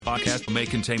Podcast may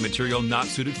contain material not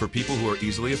suited for people who are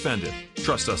easily offended.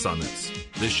 Trust us on this.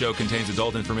 This show contains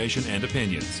adult information and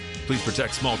opinions. Please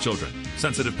protect small children,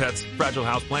 sensitive pets, fragile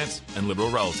houseplants, and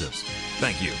liberal relatives.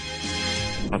 Thank you.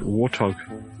 A warthog.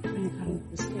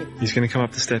 He's going to come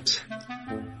up the steps.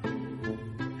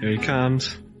 Here he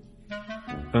comes.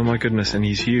 Oh my goodness, and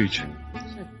he's huge.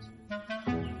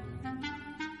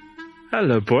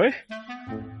 Hello, boy.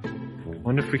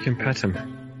 Wonder if we can pet him.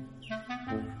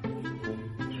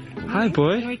 Hi,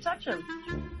 boy. Can we touch him?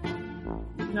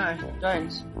 No, don't.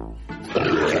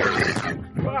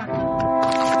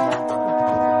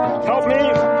 Help me!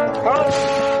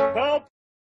 Help!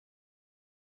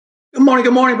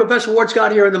 Good morning. Professor Ward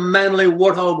Scott here in the Manly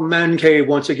Warthog Man Cave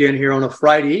once again here on a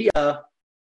Friday. Well,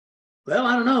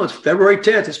 I don't know. It's February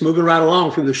 10th. It's moving right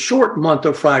along through the short month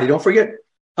of Friday. Don't forget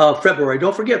February.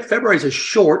 Don't forget February is a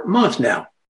short month now.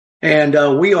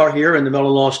 And we are here in the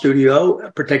Mellon Law Studio,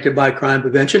 protected by crime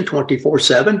prevention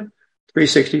 24/7,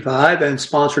 365, and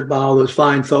sponsored by all those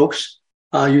fine folks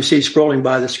you see scrolling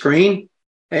by the screen.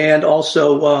 And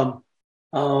also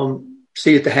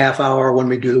see at the half hour when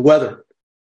we do the weather.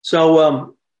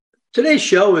 So today's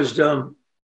show is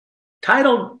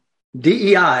titled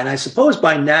DEI. And I suppose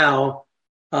by now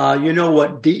you know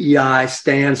what DEI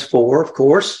stands for, of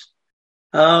course.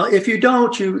 If you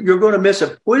don't, you're going to miss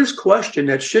a quiz question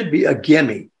that should be a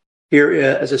gimme here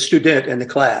as a student in the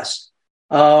class.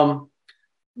 DEI,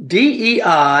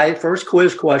 first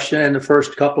quiz question, and the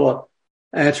first couple of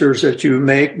answers that you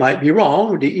make might be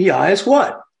wrong. DEI is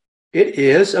what? It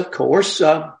is, of course,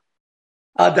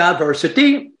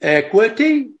 diversity,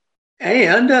 equity,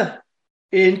 and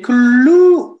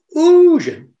inclusion.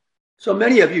 So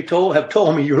many of you have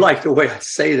told me you like the way I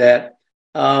say that.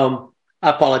 I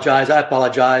apologize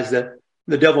that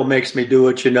the devil makes me do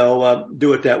it,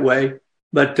 do it that way.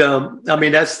 But, I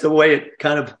mean, that's the way it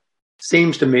kind of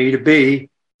seems to me to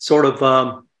be sort of,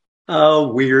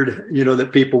 weird,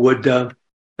 that people would,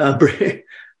 bring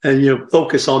and,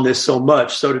 focus on this so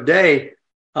much. So today,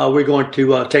 we're going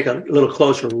to, take a little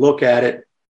closer look at it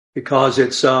because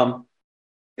it's,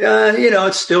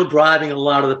 it's still driving a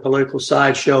lot of the political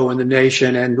sideshow in the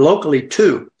nation and locally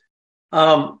too.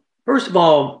 First of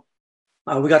all,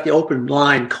 we got the open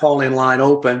line, call-in line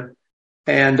open,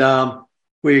 and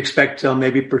we expect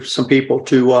maybe some people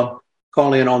to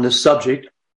call in on this subject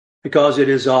because it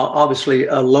is obviously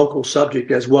a local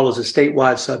subject as well as a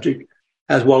statewide subject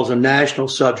as well as a national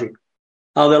subject.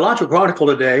 The Elantra Chronicle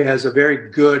today has a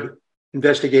very good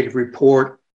investigative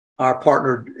report, our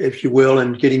partner, if you will,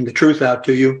 in getting the truth out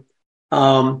to you,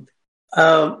 about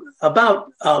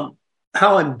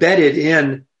how embedded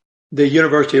in the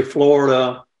University of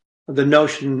Florida the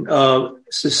notion of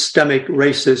systemic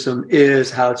racism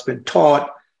is, how it's been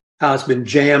taught, how it's been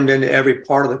jammed into every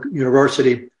part of the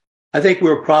university. I think we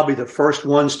were probably the first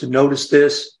ones to notice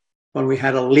this when we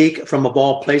had a leak from, of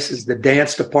all places, the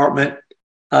dance department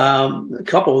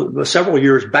several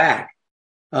years back.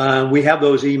 We have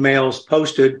those emails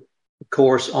posted, of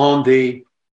course, on the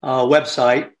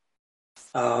website,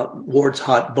 Ward's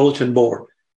Hot Bulletin Board.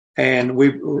 And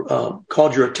we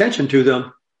called your attention to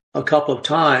them a couple of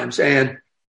times. And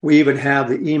we even have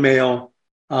the email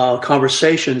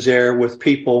conversations there with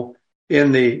people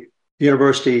in the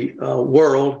university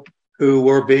world who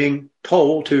were being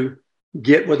told to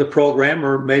get with the program,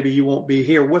 or maybe you won't be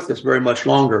here with us very much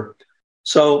longer.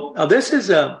 So this is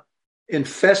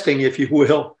infesting, if you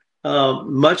will,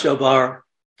 much of our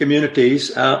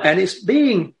communities. And it's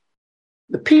being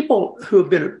the people who have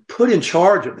been put in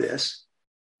charge of this,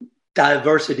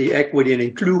 diversity, equity, and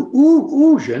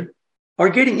inclusion, are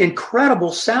getting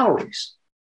incredible salaries.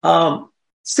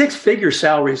 Six-figure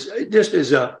salaries just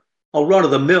is a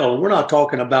run-of-the-mill. We're not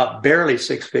talking about barely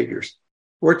six figures.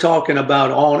 We're talking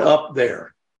about on up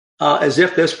there, as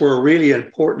if this were a really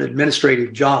important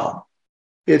administrative job.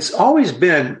 It's always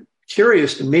been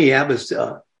curious to me. I was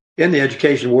in the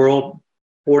education world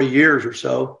 40 years or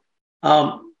so,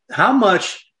 how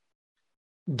much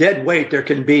dead weight there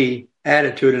can be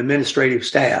added to an administrative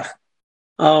staff.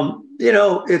 It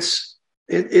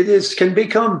can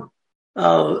become,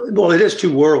 it is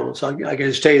two worlds. I can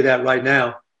just tell you that right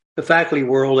now. The faculty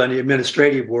world and the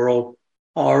administrative world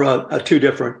are two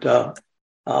different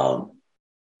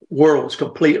worlds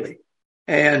completely.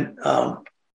 And for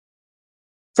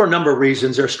a number of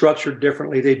reasons, they're structured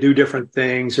differently. They do different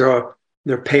things. They're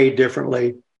paid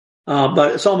differently.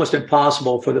 But it's almost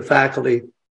impossible for the faculty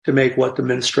to make what the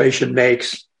administration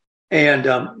makes. And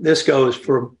this goes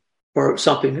for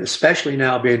something, especially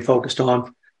now being focused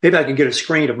on. Maybe I can get a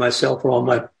screen of myself on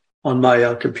my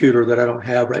computer that I don't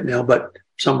have right now, but for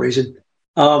some reason,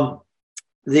 the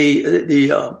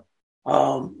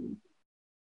world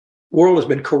has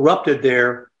been corrupted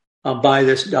there by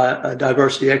this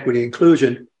diversity, equity,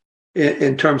 inclusion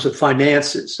in terms of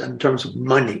finances, in terms of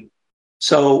money.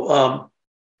 So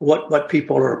what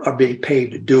people are being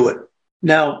paid to do it.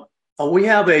 Now, we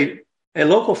have a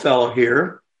local fellow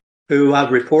here who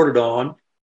I've reported on,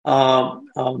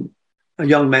 a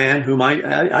young man whom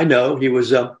I know. He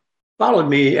was followed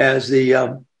me as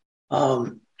at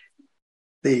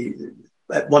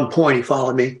one point he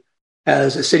followed me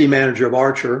as a city manager of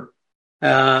Archer.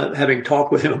 Having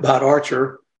talked with him about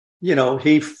Archer,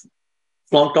 he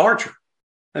flunked Archer.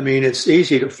 I mean, it's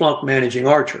easy to flunk managing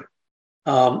Archer.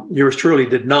 Yours truly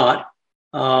did not.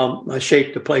 I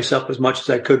shaped the place up as much as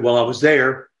I could while I was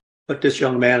there. But this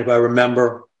young man, if I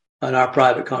remember in our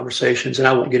private conversations, and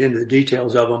I won't get into the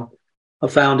details of them, I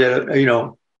found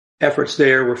that, efforts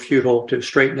there were futile to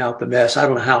straighten out the mess. I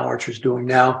don't know how Archer's doing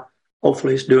now.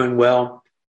 Hopefully it's doing well.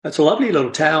 It's a lovely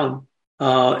little town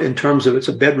in terms of it's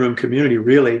a bedroom community,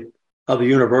 really, of the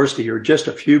university. You're just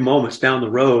a few moments down the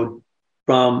road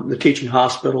from the teaching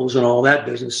hospitals and all that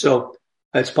business. So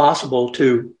it's possible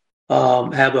to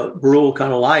have a rural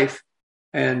kind of life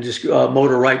and just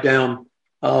motor right down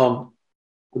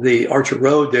the Archer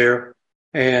Road there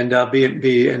and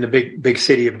be in the big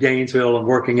city of Gainesville and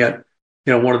working at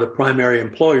one of the primary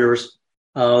employers,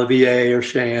 VA or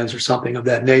Shands or something of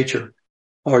that nature,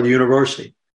 or the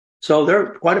university. So there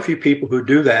are quite a few people who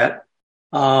do that.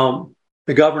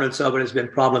 The governance of it has been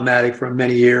problematic for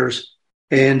many years,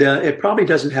 and it probably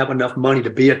doesn't have enough money to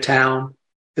be a town.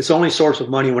 Its only source of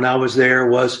money when I was there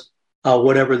was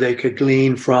whatever they could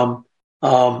glean from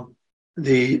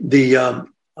the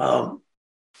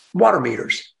water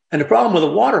meters. And the problem with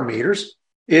the water meters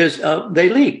is they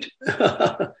leaked. We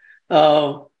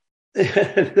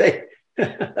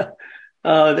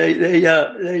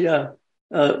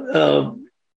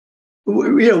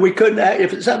couldn't.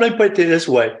 Let me put it this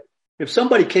way: if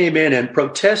somebody came in and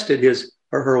protested his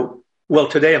or her, well,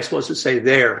 today I'm supposed to say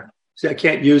their. See, I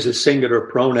can't use a singular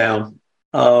pronoun.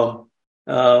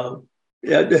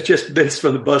 It's just bits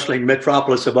from the bustling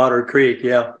metropolis of Otter Creek.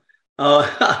 Yeah.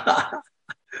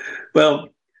 Well,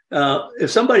 if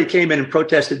somebody came in and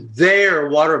protested their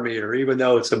water meter, even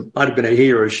though might have been a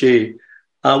he or a she,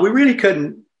 we really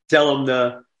couldn't tell them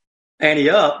to ante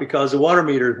up because the water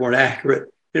meters weren't accurate.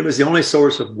 It was the only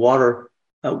source of water.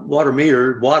 Water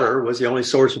was the only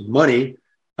source of money,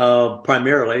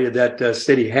 primarily that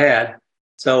city had.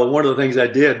 So one of the things I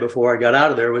did before I got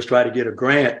out of there was try to get a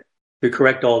grant to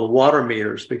correct all the water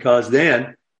meters, because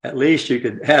then at least you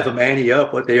could have them ante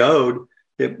up what they owed,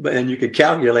 and you could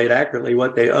calculate accurately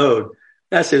what they owed.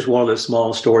 That's just one of the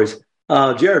small stories.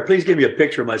 Jared, please give me a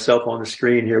picture of myself on the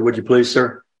screen here, would you please,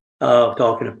 sir?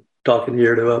 Talking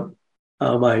here to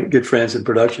my good friends in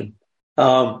production.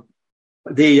 Thank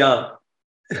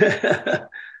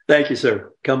you,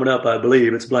 sir. Coming up, I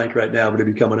believe it's blank right now, but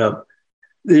it'll be coming up.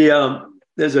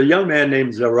 There's a young man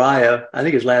named Zariah. I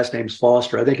think his last name's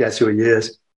Foster. I think that's who he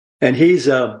is. And he is,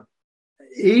 I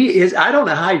don't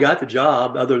know how he got the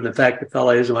job other than the fact the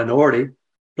fella is a minority,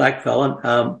 black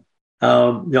fella,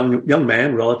 young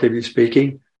man, relatively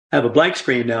speaking. I have a blank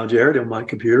screen now, Jared, on my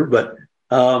computer, but,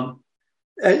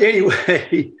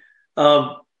 anyway,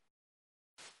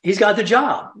 he's got the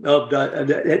job of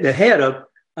the head of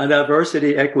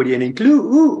diversity, equity, and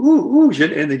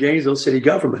inclusion in the Gainesville city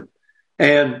government.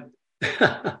 And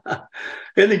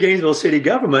in the Gainesville city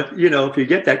government, if you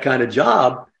get that kind of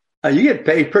job, you get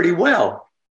paid pretty well.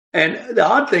 And the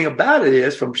odd thing about it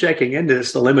is, from checking into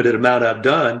this, the limited amount I've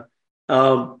done,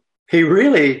 he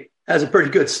really has a pretty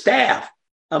good staff.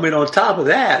 I mean, on top of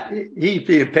that, he's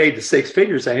being paid the six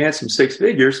figures, a handsome six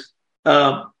figures.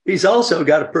 He's also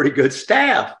got a pretty good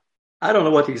staff. I don't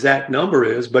know what the exact number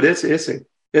is, but it's a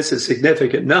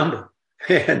significant number.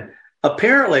 And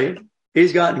apparently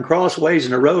he's gotten crossways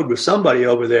in the road with somebody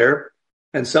over there,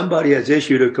 and somebody has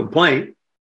issued a complaint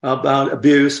about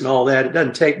abuse and all that. It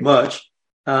doesn't take much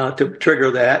to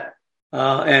trigger that.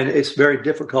 And it's very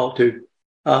difficult to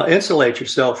insulate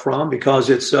yourself from, because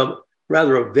it's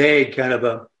rather a vague kind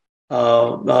of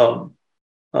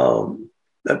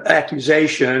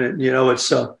accusation. And,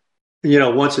 it's,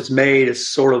 once it's made, it's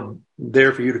sort of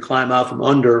there for you to climb out from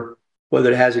under,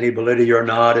 whether it has any validity or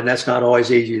not. And that's not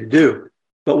always easy to do.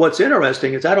 But what's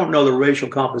interesting is I don't know the racial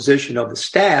composition of the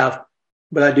staff,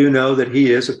 but I do know that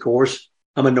he is, of course,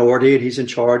 a minority, and he's in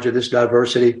charge of this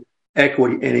diversity,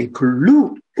 equity, and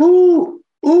inclusion.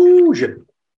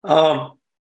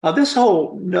 This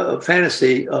whole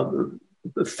fantasy, it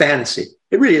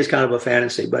really is kind of a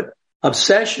fantasy, but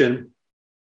obsession,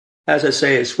 as I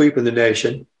say, is sweeping the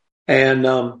nation. And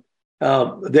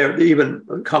There are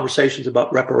even conversations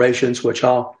about reparations, which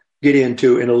I'll get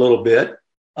into in a little bit.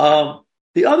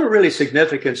 The other really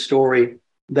significant story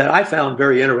that I found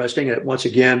very interesting, and once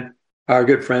again, our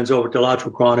good friends over at the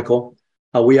Logical Chronicle,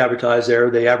 we advertise there,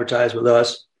 they advertise with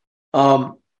us,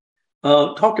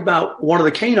 talked about one of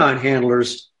the canine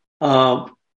handlers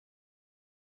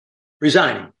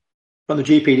resigning from the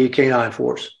GPD canine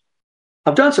force.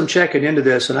 I've done some checking into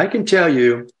this, and I can tell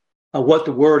you what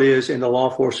the word is in the law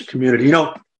enforcement community. You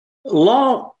know,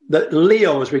 the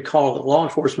LEO, as we call it, the law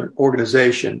enforcement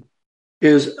organization,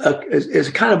 is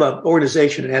a kind of an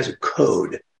organization that has a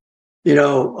code. You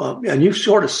know, and you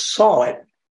sort of saw it,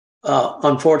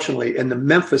 unfortunately, in the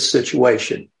Memphis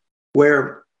situation,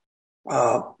 where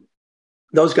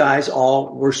those guys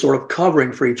all were sort of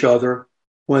covering for each other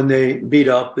when they beat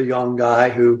up the young guy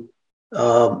who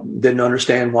didn't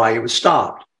understand why he was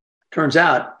stopped. Turns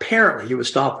out, apparently, he was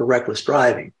stopped for reckless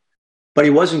driving, but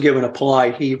he wasn't given a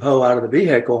polite heave-ho out of the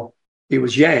vehicle. He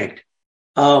was yanked.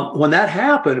 When that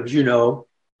happened, as you know,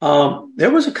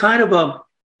 there was a kind of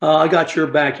I got your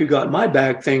back, you got my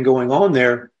back thing going on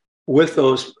there with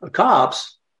those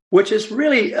cops, which is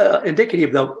really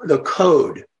indicative of the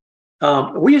code.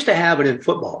 We used to have it in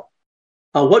football.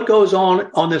 What goes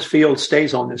on this field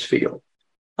stays on this field.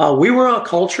 We were a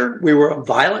culture. We were a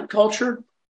violent culture.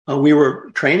 We were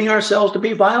training ourselves to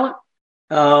be violent.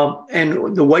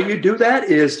 And the way you do that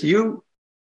is you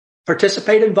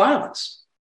participate in violence.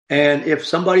 And if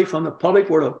somebody from the public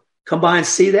were to come by and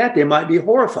see that, they might be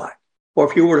horrified. Or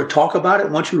if you were to talk about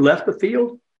it once you left the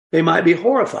field, they might be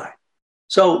horrified.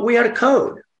 So we had a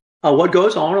code. What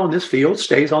goes on this field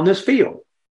stays on this field.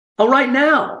 Right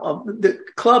now, the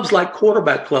clubs like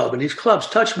Quarterback Club and these clubs,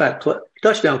 touchdown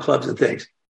clubs and things,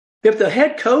 if the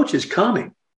head coach is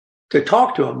coming to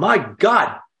talk to him, my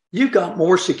God, you've got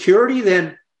more security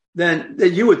than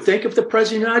you would think if the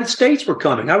President of the United States were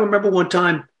coming. I remember one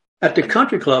time at the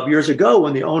country club years ago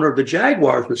when the owner of the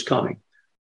Jaguars was coming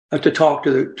to talk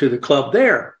to the club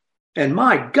there. And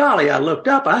my golly, I looked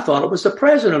up, I thought it was the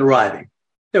president arriving.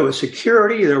 There was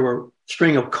security, there were a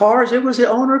string of cars. It was the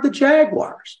owner of the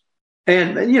Jaguars.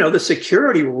 And, you know, the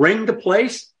security ringed the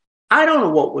place. I don't know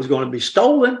what was going to be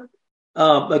stolen,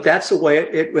 but that's the way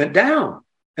it went down.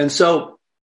 And so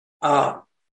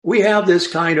we have this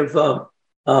kind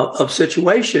of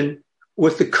situation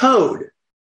with the code.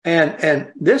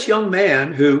 And this young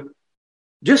man who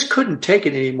just couldn't take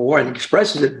it anymore and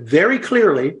expresses it very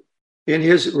clearly in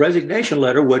his resignation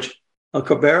letter, which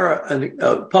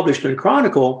Cabrera published in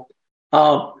Chronicle,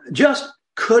 just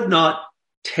could not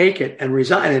take it and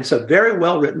resign. And it's a very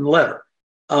well written letter.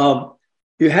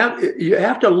 You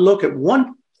have to look at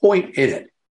one point in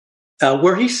it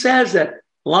where he says that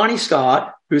Lonnie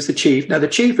Scott, who's the chief, now the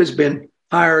chief has been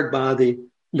hired by the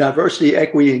diversity,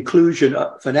 equity, inclusion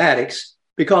fanatics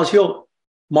because he'll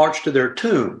march to their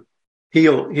tune.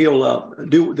 He'll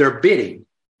do their bidding.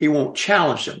 He won't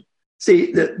challenge them.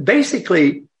 See,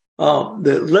 basically,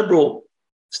 the liberal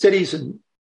cities and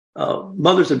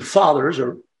mothers and fathers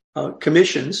or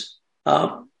commissions,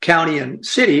 county and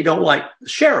city, don't like the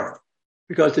sheriff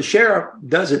because the sheriff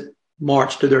doesn't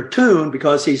march to their tune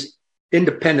because he's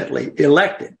independently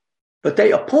elected. But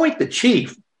they appoint the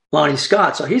chief, Lonnie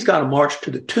Scott, so he's got to march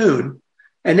to the tune.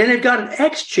 And then they've got an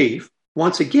ex-chief,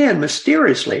 once again,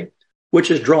 mysteriously,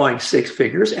 which is drawing six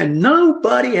figures, and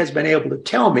nobody has been able to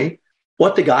tell me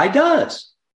what the guy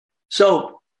does.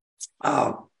 So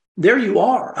there you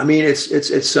are. I mean, here's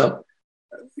a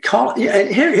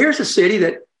city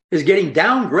that is getting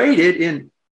downgraded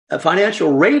in a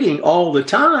financial rating all the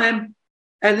time,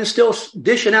 and is still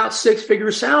dishing out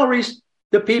six-figure salaries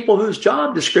to people whose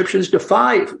job descriptions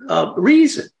defy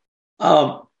reason.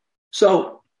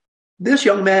 So this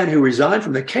young man who resigned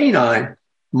from the canine,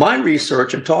 my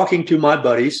research and talking to my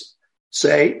buddies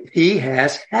say he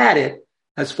has had it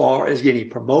as far as getting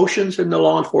promotions in the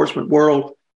law enforcement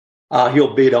world.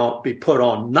 He'll be put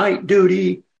on night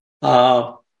duty.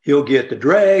 He'll get the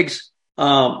dregs.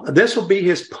 This will be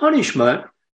his punishment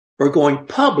for going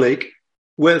public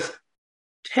with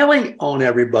telling on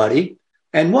everybody.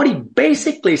 And what he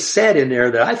basically said in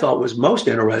there that I thought was most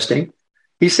interesting,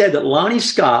 he said that Lonnie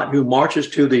Scott, who marches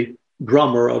to the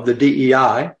drummer of the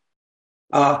DEI,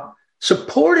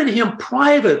 supported him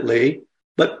privately,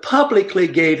 but publicly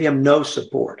gave him no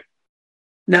support.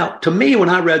 Now, to me, when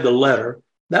I read the letter,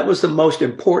 that was the most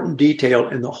important detail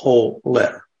in the whole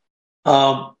letter.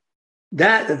 That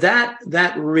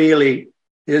really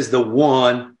is the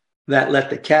one that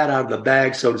let the cat out of the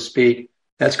bag, so to speak,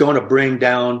 that's going to bring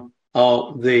down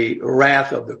the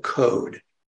wrath of the code.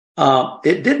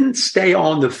 It didn't stay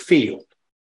on the field.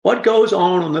 What goes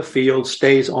on the field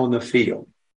stays on the field.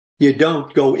 You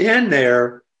don't go in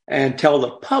there and tell the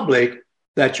public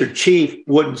that your chief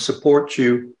wouldn't support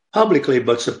you publicly,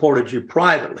 but supported you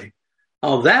privately.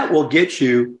 That will get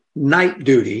you night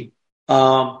duty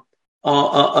on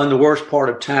the worst part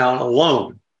of town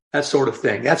alone, that sort of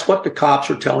thing. That's what the cops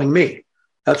are telling me.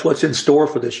 That's what's in store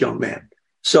for this young man.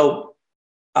 So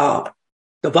the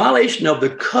violation of the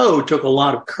code took a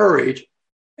lot of courage.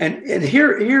 And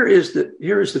here is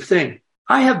the thing.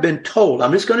 I have been told,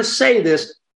 I'm just going to say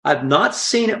this, I've not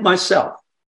seen it myself,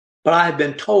 but I have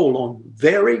been told on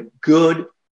very good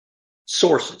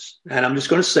sources. And I'm just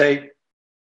going to say,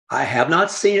 I have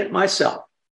not seen it myself,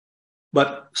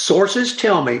 but sources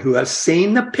tell me who have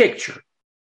seen the picture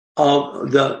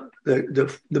of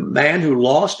the man who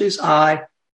lost his eye,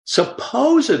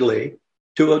 supposedly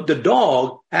the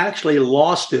dog actually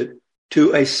lost it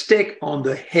to a stick on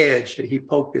the hedge that he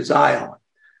poked his eye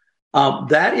on.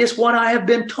 That is what I have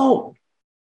been told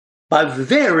by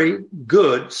very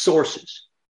good sources.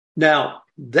 Now,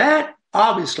 that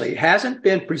obviously hasn't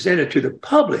been presented to the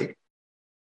public.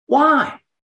 Why?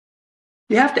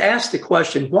 You have to ask the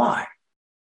question, why?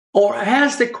 Or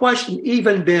has the question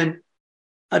even been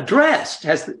addressed?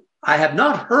 I have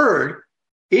not heard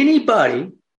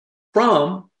anybody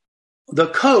from the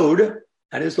code,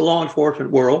 that is the law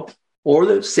enforcement world, or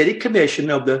the city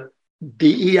commission of the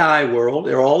DEI world,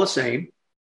 they're all the same,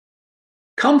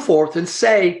 come forth and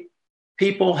say,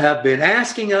 people have been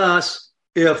asking us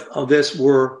if this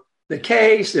were the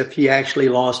case, if he actually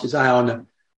lost his eye on the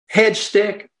hedge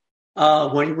stick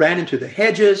when he ran into the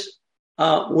hedges.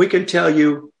 We can tell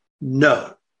you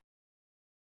no.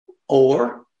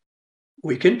 Or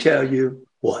we can tell you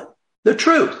what? The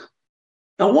truth.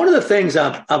 Now, one of the things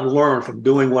I've learned from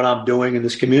doing what I'm doing in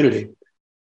this community,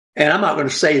 and I'm not going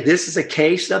to say this is a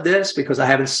case of this because I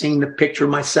haven't seen the picture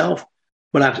myself,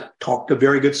 but I've talked to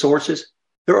very good sources.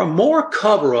 There are more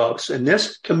cover-ups in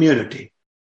this community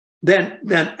than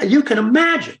you can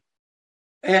imagine.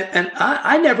 And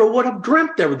I never would have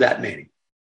dreamt there were that many.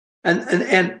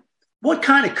 And what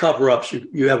kind of cover-ups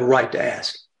you have a right to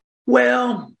ask?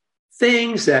 Well,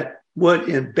 things that would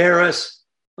embarrass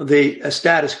the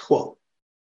status quo,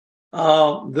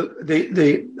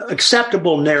 the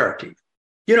acceptable narrative.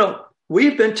 You know,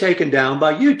 we've been taken down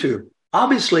by YouTube.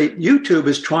 Obviously, YouTube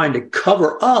is trying to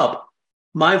cover up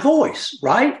my voice,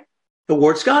 right? The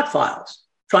Ward Scott Files,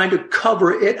 trying to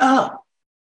cover it up.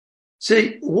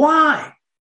 See, why?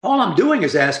 All I'm doing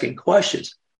is asking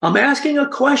questions. I'm asking a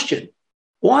question.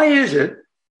 Why is it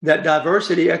that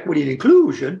diversity, equity, and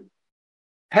inclusion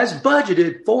has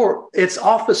budgeted for its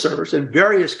officers and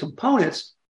various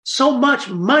components so much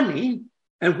money?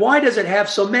 And why does it have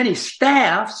so many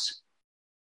staff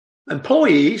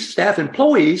employees?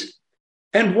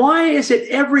 And why is it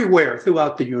everywhere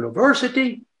throughout the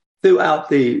university, throughout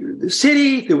the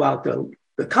city, throughout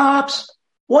the cops?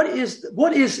 What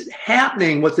is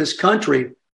happening with this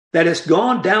country that has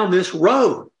gone down this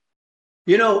road?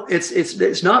 You know,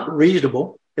 it's not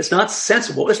reasonable. It's not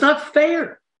sensible. It's not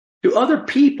fair to other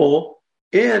people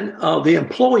in the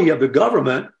employee of the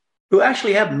government who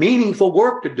actually have meaningful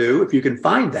work to do, if you can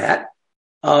find that.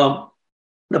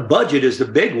 The budget is the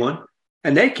big one,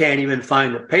 and they can't even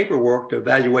find the paperwork to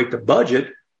evaluate the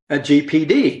budget at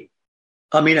GPD.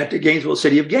 I mean, at the Gainesville,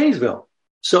 City of Gainesville.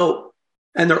 So,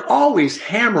 and they're always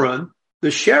hammering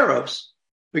the sheriffs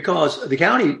because the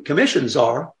county commissions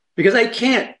are, because they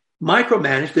can't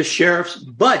micromanage the sheriff's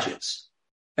budgets.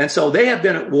 And so they have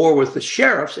been at war with the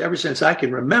sheriffs ever since I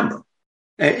can remember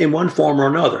in one form or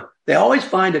another. They always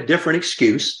find a different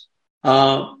excuse.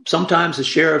 Sometimes the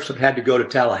sheriffs have had to go to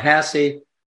Tallahassee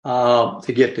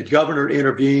to get the governor to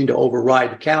intervene to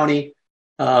override the county,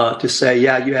 to say,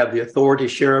 yeah, you have the authority,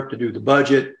 sheriff, to do the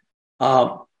budget.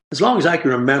 As long as I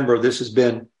can remember, this has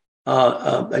been,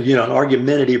 an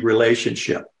argumentative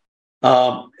relationship.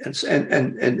 And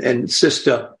it's just,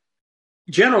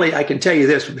 generally, I can tell you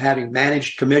this from having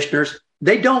managed commissioners,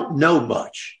 they don't know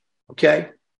much. Okay.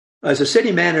 As a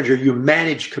city manager, you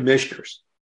manage commissioners.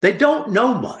 They don't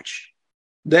know much.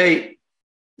 They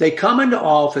come into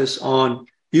office on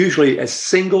usually a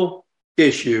single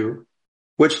issue,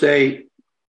 which they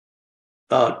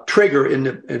trigger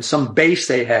in some base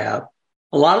they have.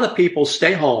 A lot of the people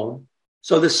stay home.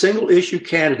 So the single issue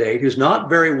candidate who's not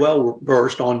very well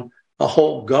versed on the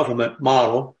whole government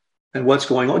model and what's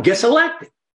going on gets elected.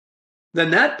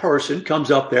 Then that person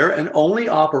comes up there and only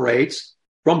operates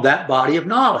from that body of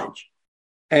knowledge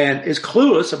and is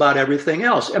clueless about everything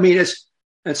else. I mean,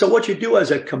 and so what you do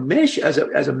as a commission, as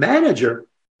a manager,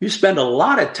 you spend a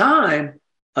lot of time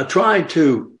trying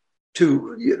to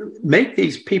make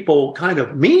these people kind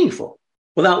of meaningful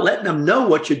without letting them know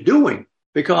what you're doing.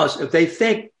 Because if they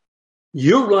think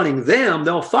you're running them,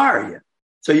 they'll fire you.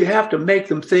 So you have to make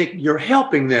them think you're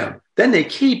helping them. Then they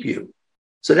keep you.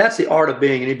 So that's the art of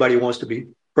being anybody who wants to be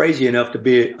crazy enough to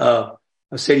be a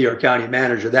city or county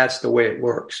manager. That's the way it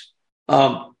works.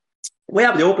 We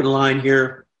have the open line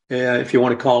here. If you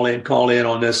want to call in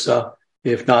on this.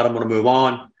 If not, I'm going to move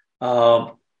on.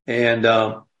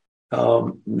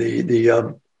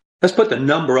 Let's put the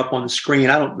number up on the screen.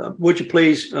 Would you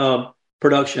please,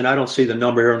 production? I don't see the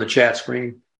number here on the chat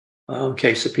screen in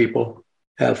case the people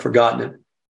have forgotten it.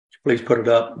 Please put it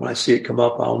up. When I see it come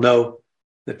up, I'll know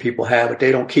that people have it.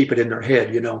 They don't keep it in their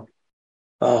head, you know.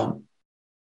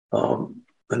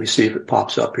 Let me see if it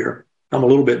pops up here. I'm a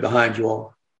little bit behind you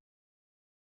all.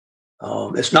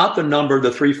 It's not the number, the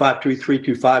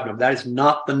 352-325 number. That is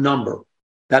not the number.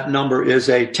 That number is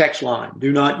a text line.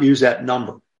 Do not use that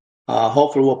number.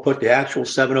 Hopefully we'll put the actual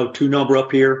 702 number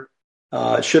up here.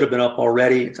 It should have been up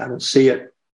already. I don't see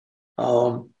it.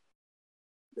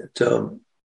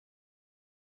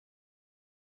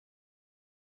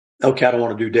 Okay, I don't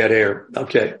want to do dead air.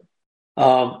 Okay.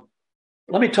 Let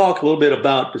me talk a little bit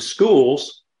about the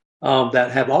schools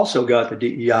that have also got the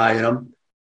DEI in them.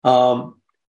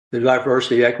 The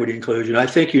diversity, equity, inclusion. I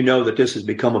think you know that this has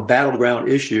become a battleground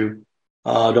issue.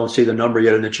 Don't see the number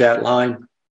yet in the chat line.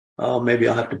 Maybe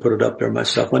I'll have to put it up there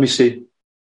myself. Let me see.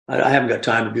 I haven't got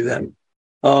time to do that.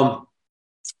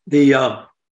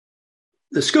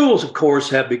 The schools, of course,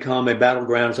 have become a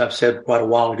battleground, as I've said quite a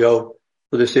while ago,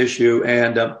 for this issue.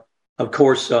 And, of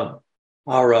course,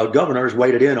 our governor has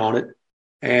weighed in on it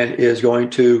and is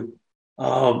going to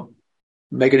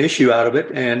make an issue out of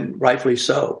it, and rightfully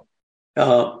so.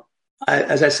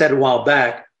 As I said a while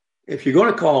back, if you're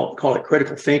going to call it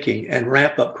critical thinking and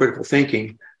ramp up critical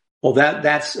thinking, well,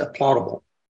 that's applaudable.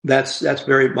 That's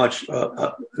very much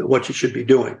what you should be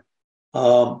doing.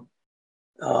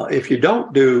 If you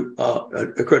don't do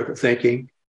a critical thinking,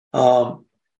 then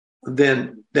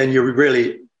you're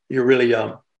really.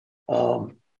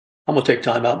 I'm going to take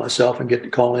time out myself and get the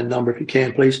call-in number if you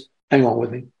can, please. Hang on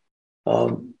with me. I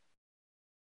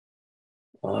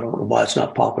don't know why it's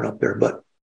not popping up there, but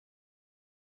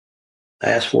I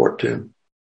asked for it too.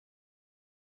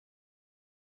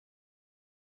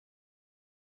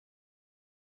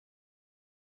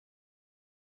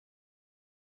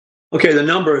 Okay, the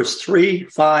number is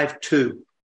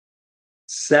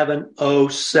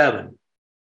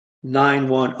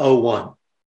 352-707-9101.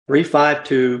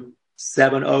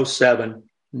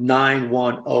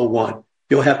 352-707-9101.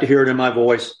 You'll have to hear it in my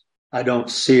voice. I don't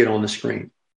see it on the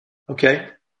screen. Okay?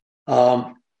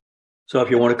 So if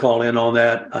you want to call in on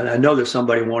that, I know there's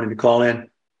somebody wanting to call in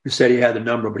who said he had the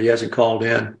number, but he hasn't called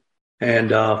in.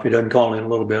 And if he doesn't call in a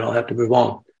little bit, I'll have to move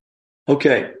on.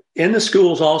 Okay. In the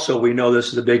schools also, we know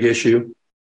this is a big issue,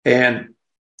 and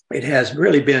it has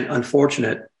really been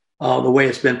unfortunate the way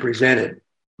it's been presented,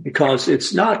 because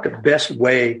it's not the best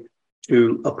way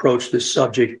to approach this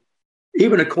subject,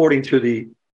 even according to the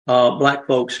Black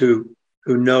folks who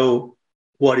know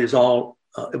what is all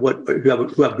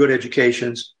who have good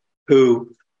educations,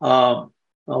 who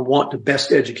want the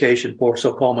best education for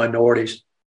so-called minorities.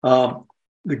 The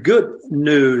good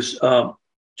news.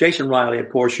 Jason Riley, of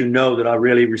course, you know that I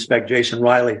really respect Jason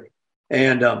Riley,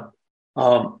 and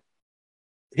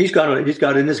he's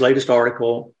got in his latest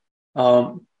article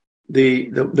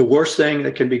the worst thing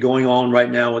that can be going on right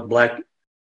now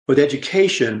with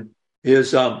education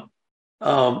is the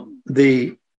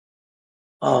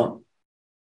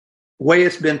way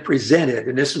it's been presented,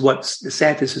 and this is what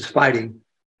DeSantis is fighting.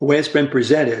 The way it's been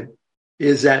presented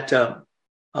is that the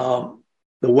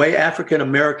way African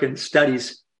American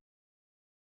studies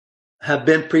have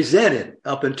been presented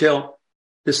up until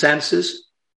DeSantis'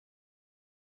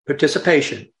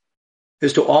 participation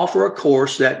is to offer a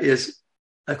course that is,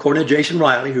 according to Jason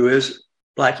Riley, who is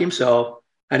Black himself,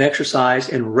 an exercise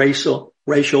in racial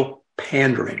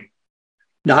pandering.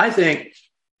 Now, I think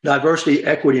diversity,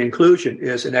 equity, inclusion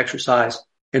is an exercise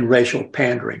in racial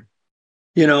pandering.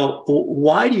 You know,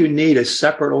 why do you need a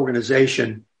separate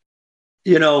organization,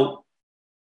 you know,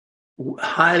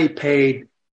 highly paid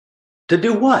to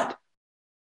do what?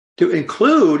 To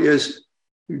include is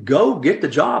go get the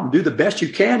job and do the best you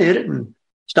can in it and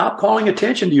stop calling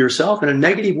attention to yourself in a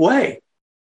negative way.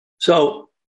 So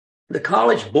the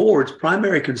College Board's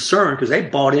primary concern, because they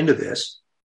bought into this,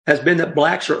 has been that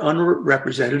Blacks are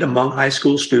underrepresented among high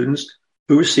school students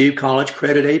who receive college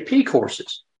credit AP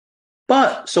courses.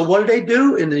 But so what did they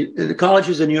do in the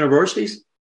colleges and universities?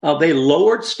 They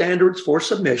lowered standards for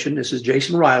submission. This is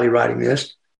Jason Riley writing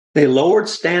this. They lowered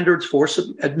standards for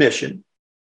admission.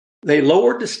 They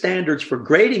lowered the standards for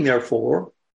grading,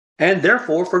 therefore, and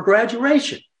therefore for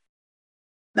graduation.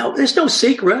 Now, there's no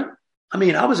secret. I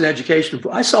mean, I was in education.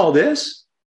 I saw this.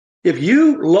 If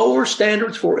you lower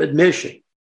standards for admission,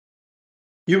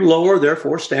 you lower,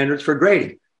 therefore, standards for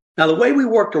grading. Now, the way we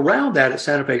worked around that at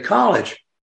Santa Fe College,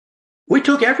 we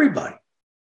took everybody.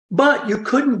 But you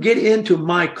couldn't get into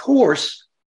my course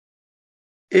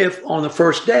if on the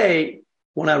first day,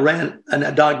 when I ran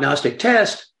a diagnostic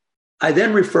test, I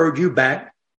then referred you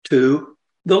back to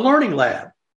the learning lab.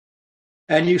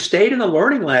 And you stayed in the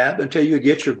learning lab until you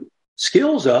get your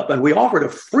skills up. And we offered a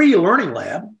free learning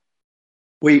lab.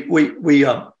 We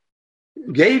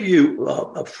gave you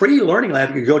a free learning lab.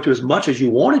 You could go to as much as you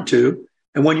wanted to.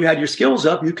 And when you had your skills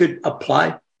up, you could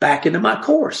apply back into my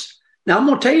course. Now, I'm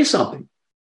going to tell you something.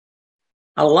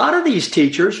 A lot of these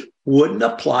teachers wouldn't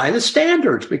apply the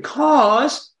standards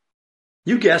because,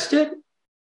 you guessed it,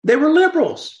 they were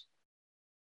liberals.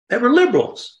 They were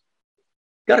liberals.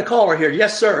 Got a caller here.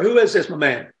 Yes, sir. Who is this, my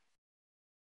man?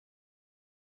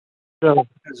 So,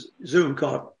 Zoom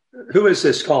call. Who is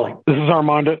this calling? this is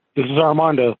Armando.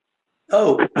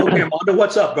 Oh, okay, Armando.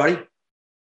 What's up, buddy?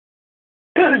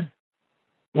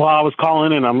 Well, I was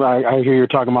calling in. I hear you're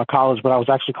talking about college, but I was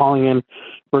actually calling in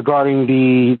regarding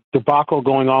the debacle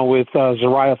going on with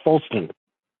Zariah Folston.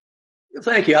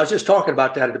 Thank you. I was just talking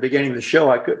about that at the beginning of the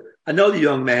show. I know the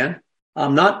young man.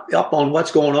 I'm not up on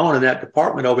what's going on in that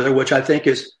department over there, which I think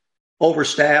is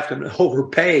overstaffed and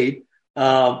overpaid.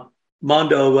 Armando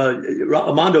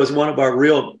is one of our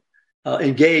real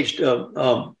engaged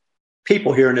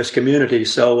people here in this community.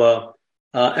 So,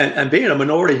 and being a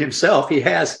minority himself, he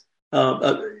has,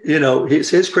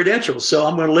 his credentials. So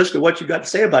I'm going to listen to what you got to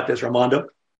say about this, Armando.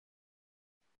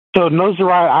 So know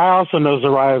Zariah. I also know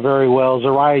Zariah very well.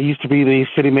 Zariah used to be the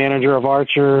city manager of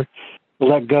Archer,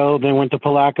 let go, then went to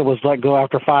Palatka, was let go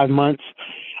after 5 months.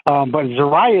 But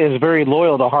Zariah is very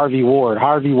loyal to Harvey Ward.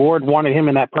 Harvey Ward wanted him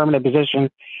in that permanent position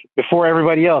before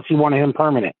everybody else. He wanted him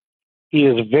permanent. He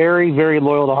is very, very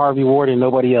loyal to Harvey Ward and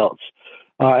nobody else.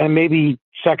 And maybe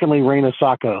secondly, Raina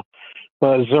Sacco.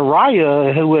 But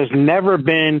Zariah, who has never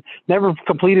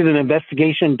completed an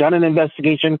investigation, done an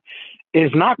investigation,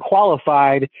 is not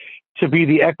qualified to be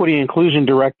the equity inclusion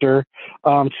director,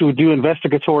 to do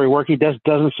investigatory work. He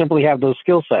doesn't simply have those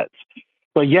skill sets.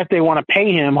 But yet they want to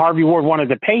pay him. Harvey Ward wanted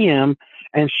to pay him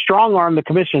and strong arm the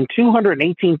commission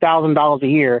 $218,000 a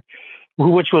year,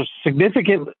 which was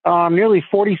significant, nearly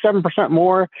 47%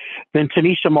 more than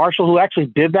Tanisha Marshall, who actually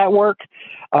did that work.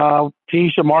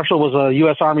 Tanisha Marshall was a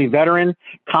U.S. Army veteran,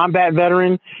 combat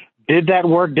veteran, did that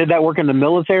work in the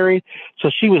military. So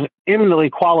she was eminently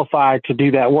qualified to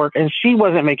do that work, and she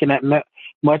wasn't making that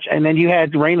much. And then you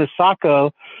had Raina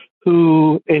Sacco,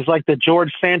 who is like the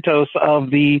George Santos of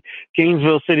the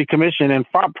Gainesville City Commission, and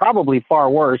probably far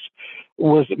worse,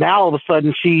 was now all of a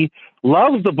sudden she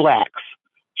loves the blacks.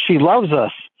 She loves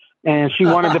us, and she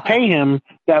wanted to pay him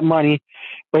that money,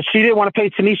 but she didn't want to pay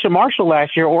Tanisha Marshall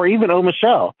last year or even O.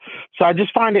 Michelle. So I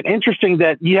just find it interesting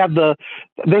that you have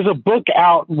there's a book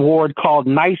out, Ward, called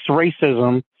Nice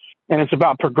Racism, and it's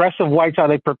about progressive whites, how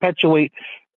they perpetuate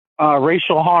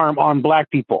racial harm on black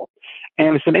people.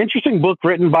 And it's an interesting book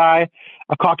written by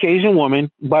a Caucasian woman,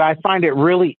 but I find it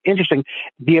really interesting.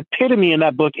 The epitome in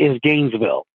that book is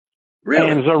Gainesville. Really?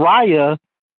 And Zariah,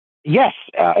 yes,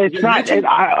 it's not.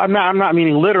 I'm not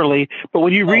meaning literally, but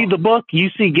when you read the book, you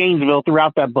see Gainesville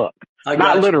throughout that book.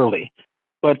 Not literally,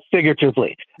 but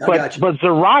figuratively. But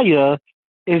Zariah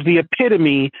is the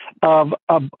epitome of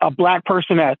a black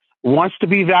person that wants to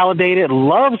be validated,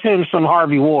 loves him some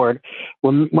Harvey Ward.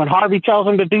 When Harvey tells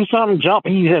him to do something, jump,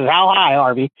 he says, "How high,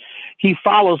 Harvey?" He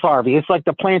follows Harvey. It's like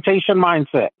the plantation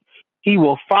mindset. He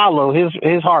will follow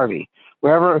his Harvey.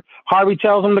 Wherever Harvey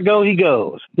tells him to go, he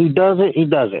goes. He does it, he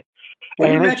does it. Well,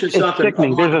 and you mentioned something,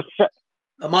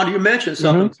 Armando, you mentioned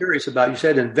something I'm curious about. You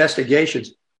said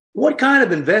investigations. What kind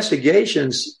of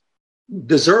investigations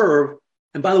deserve,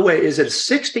 and by the way, is it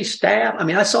 60 staff? I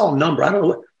mean, I saw a number. I don't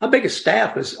know how big a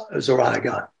staff is Zariah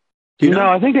got. Do you know? No,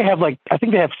 I think they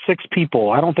have 6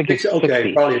 people. I don't think it's 60.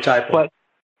 Okay, probably a typo. But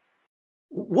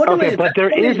what do they, but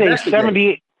there is a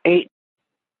 78.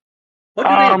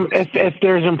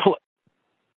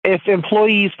 If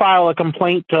employees file a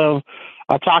complaint of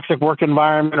a toxic work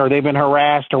environment or they've been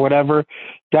harassed or whatever,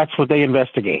 that's what they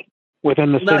investigate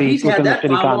within the city. He's had that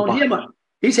filed on him.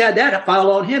 He's had that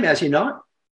filed on him, has he not?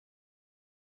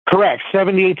 Correct.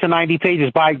 78 to 90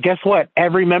 pages by, guess what?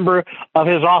 Every member of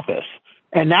his office.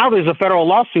 And now there's a federal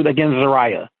lawsuit against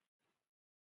Zariah.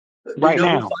 Right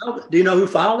now. Do you know who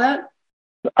filed that?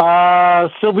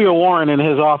 Sylvia Warren in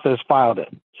his office filed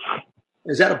it.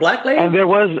 Is that a black lady?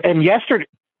 And yesterday,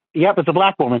 yep, it's a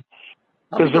black woman.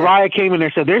 Because Zariah came in there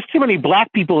and said, "There's too many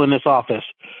black people in this office."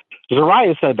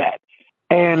 Zariah said that.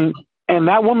 And And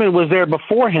that woman was there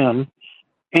before him,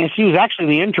 and she was actually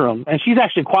the interim, and she's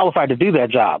actually qualified to do that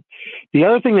job. The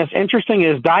other thing that's interesting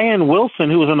is Diane Wilson,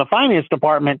 who was in the finance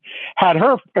department, had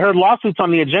her lawsuits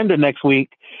on the agenda next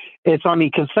week. It's on the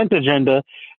consent agenda.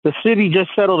 The city just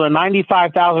settled a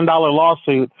 $95,000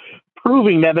 lawsuit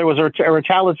proving that there was a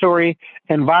retaliatory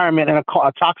environment and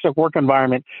a toxic work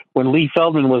environment when Lee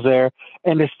Feldman was there,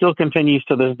 and it still continues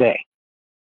to this day.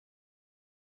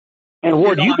 And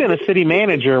Ward, you've been a city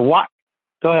manager. What?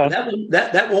 Go ahead.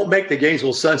 That won't make the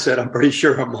Gainesville Sunset, I'm pretty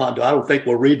sure, Armando. I don't think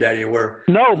we'll read that anywhere.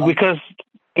 No, because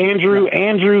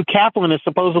Andrew Kaplan is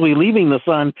supposedly leaving the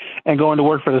Sun and going to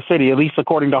work for the city, at least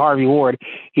according to Harvey Ward.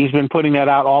 He's been putting that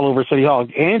out all over City Hall.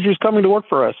 Andrew's coming to work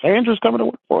for us.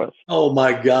 Oh,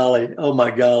 my golly.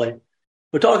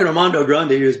 We're talking to Armando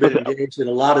Grundy, who's been engaged in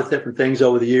a lot of different things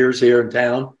over the years here in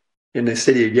town, in the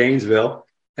city of Gainesville,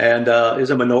 and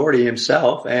is a minority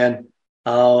himself, and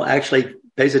actually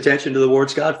pays attention to the Ward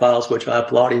Scott files, which I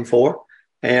applaud him for.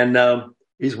 And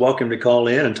he's welcome to call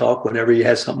in and talk whenever he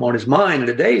has something on his mind. And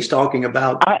today he's talking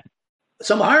about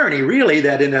some irony, really,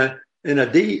 that in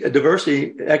a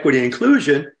diversity, equity, and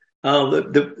inclusion,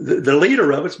 the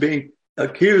leader of it's being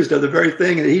accused of the very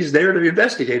thing that he's there to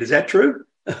investigate. Is that true?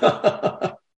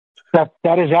 That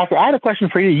is accurate. I had a question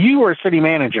for you. You were a city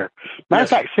manager. Matter of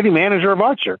fact, city manager of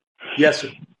Archer. Yes, sir.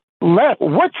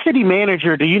 What city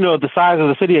manager do you know the size of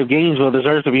the city of Gainesville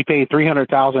deserves to be paid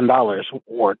 $300,000,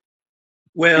 Ward?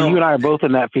 Well, and you and I are both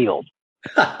in that field.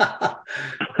 Let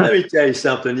me tell you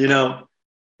something. You know,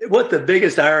 what the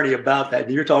biggest irony about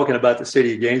that, you're talking about the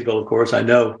city of Gainesville, of course, I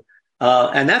know.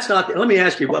 And that's not, let me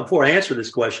ask you, before I answer this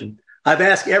question, I've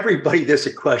asked everybody this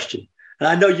a question. And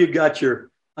I know you've got your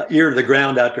ear to the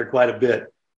ground out there quite a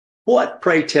bit. What,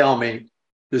 pray tell me,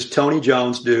 does Tony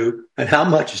Jones do, and how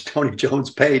much is Tony Jones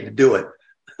paid to do it?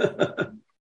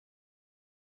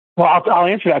 Well, I'll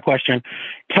answer that question.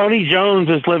 Tony Jones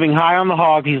is living high on the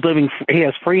hog. He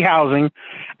has free housing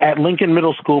at Lincoln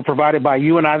Middle School provided by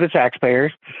you and I, the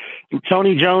taxpayers.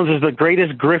 Tony Jones is the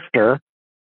greatest grifter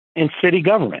in city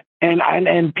government.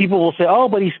 And people will say, oh,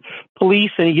 but he's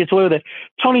police and he gets away with it.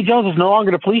 Tony Jones is no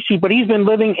longer the police chief, but he's been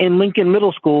living in Lincoln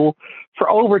Middle School for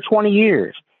over 20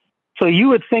 years. So you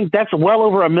would think that's well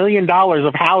over $1 million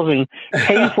of housing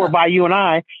paid for by you and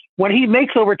I, when he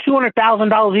makes over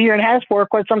 $200,000 a year and has for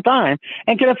quite some time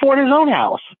and can afford his own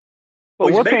house.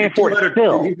 But we're paying for it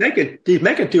still. He's making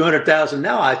 $200,000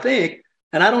 now, I think,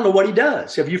 and I don't know what he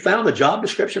does. Have you found the job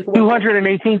description for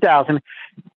 $218,000?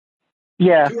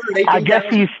 Yeah, I guess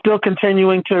he's still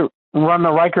continuing to run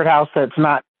the Reichert House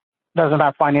doesn't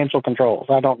have financial controls.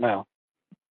 I don't know.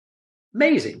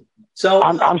 Amazing. So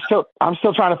I'm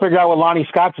still trying to figure out what Lonnie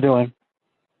Scott's doing.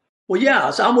 Well,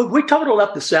 yeah. So we totaled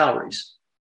up the salaries.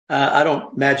 I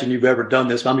don't imagine you've ever done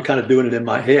this. I'm kind of doing it in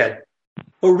my head.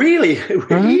 But really,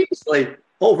 easily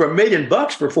over $1 million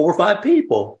for 4 or 5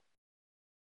 people,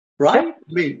 right? Yep.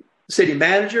 I mean, city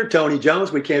manager Tony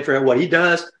Jones. We can't figure out what he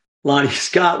does. Lonnie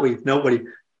Scott. We know what he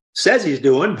says he's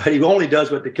doing, but he only does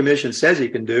what the commission says he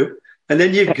can do. And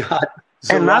then you've got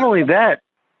and not only that.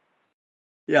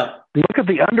 Yeah. Look at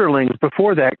the underlings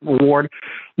before that, Ward.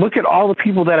 Look at all the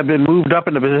people that have been moved up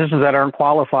into positions that aren't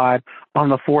qualified on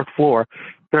the 4th floor.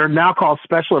 They're now called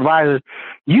special advisors.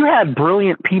 You had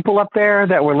brilliant people up there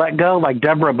that were let go, like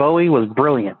Deborah Bowie was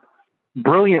brilliant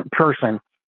person.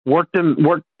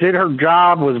 Did her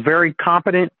job, was very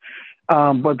competent.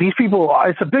 But these people,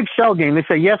 it's a big shell game. They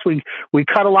say, yes, we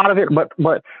cut a lot of it,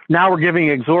 but now we're giving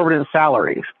exorbitant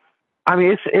salaries. I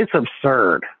mean, it's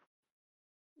absurd.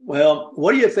 Well,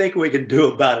 what do you think we can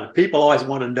do about it? People always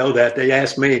want to know that. They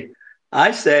ask me.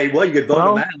 I say, well, you could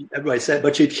vote them out. Everybody said,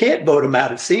 but you can't vote them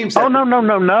out. It seems. Oh,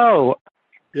 no.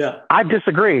 Yeah. I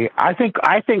disagree. I think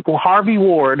Harvey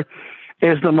Ward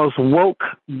is the most woke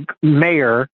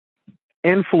mayor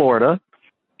in Florida.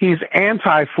 He's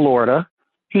anti-Florida.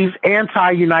 He's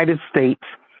anti-United States.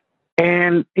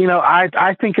 And,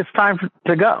 I think it's time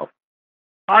to go.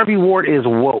 Harvey Ward is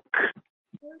woke.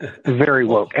 Very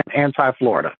woke and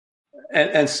anti-Florida.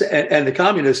 And the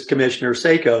communist commissioner,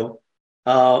 Seiko,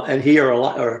 and he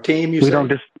are a team, you say? Well,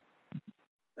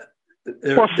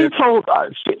 she told,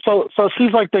 so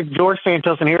she's like the George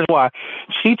Santos, and here's why.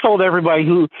 She told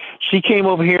everybody she came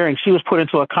over here and she was put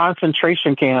into a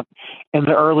concentration camp in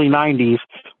the early 90s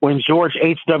when George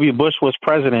H.W. Bush was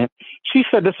president. She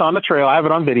said this on the trail. I have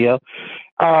it on video.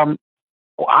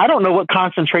 I don't know what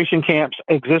concentration camps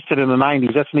existed in the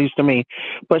 90s. That's news to me.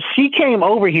 But she came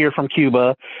over here from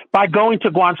Cuba by going to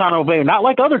Guantanamo Bay, not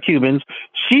like other Cubans.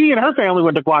 She and her family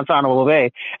went to Guantanamo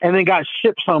Bay and then got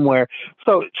shipped somewhere.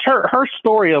 So her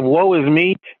story of woe is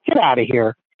me, get out of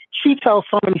here. She tells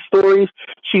so many stories.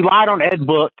 She lied on Ed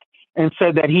Book. and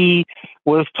said that he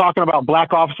was talking about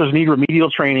black officers need remedial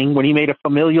training when he made a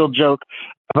familial joke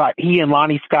about he and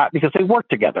Lonnie Scott because they work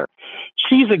together.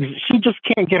 She just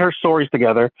can't get her stories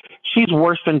together. She's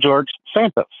worse than George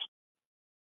Santos.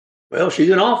 Well, she's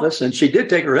in office, and she did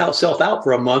take herself out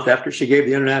for a month after she gave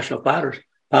the International Fighters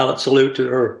Pilot salute to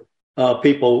her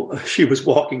people she was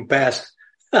walking past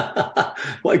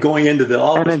going into the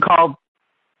office. And then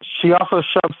she also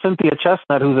shoved Cynthia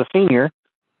Chestnut, who's a senior.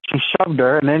 She shoved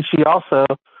her, and then she also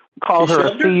called her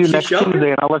a see you next Tuesday,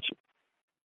 and I'll let you.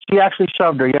 She actually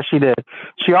shoved her. Yes, she did.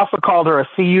 She also called her a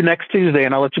see you next Tuesday,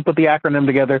 and I'll let you put the acronym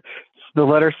together. The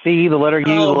letter C, the letter U,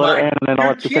 the letter N, and then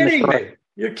I'll let you finish it.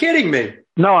 You're kidding me.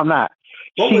 No, I'm not.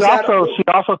 She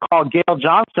also called Gail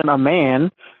Johnson a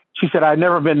man. She said, I've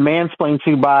never been mansplained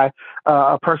to by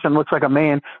a person who looks like a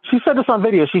man. She said this on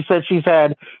video. She said she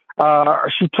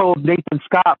told Nathan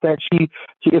Scott that if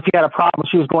he had a problem,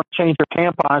 she was going to change her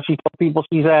tampon. She told people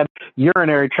she's had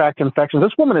urinary tract infections.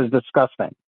 This woman is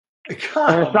disgusting.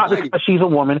 God, and it's not because she's a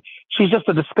woman. She's just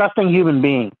a disgusting human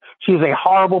being. She's a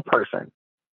horrible person.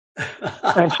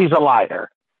 And she's a liar.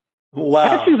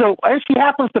 Wow. And she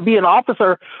happens to be an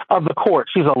officer of the court.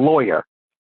 She's a lawyer.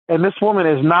 And this woman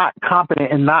is not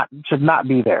competent and should not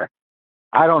be there.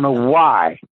 I don't know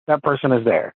why that person is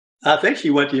there. I think she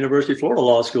went to University of Florida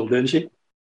Law School, didn't she?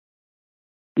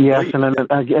 Yes, and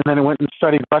then it went and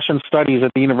studied Russian studies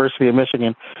at the University of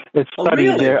Michigan. It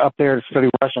studied up there to study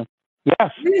Russian.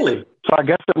 Yes. Really? So I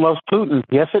guess it loves Putin.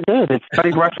 Yes, it did. It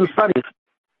studied Russian studies.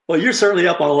 Well, you're certainly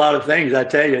up on a lot of things. I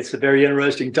tell you, it's very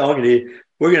interesting talking to you.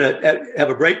 We're going to have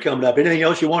a break coming up. Anything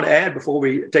else you want to add before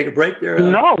we take a break there?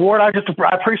 No, Ward, I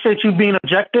appreciate you being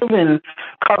objective and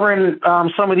covering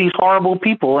some of these horrible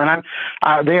people. And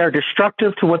they are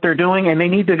destructive to what they're doing, and they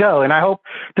need to go. And I hope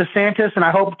DeSantis and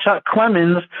I hope Chuck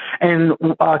Clemens and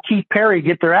Keith Perry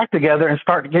get their act together and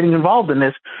start getting involved in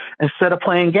this instead of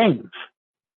playing games.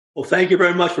 Well, thank you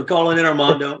very much for calling in,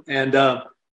 Armando. And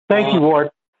thank you, Ward.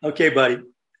 Okay, buddy.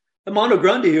 Armando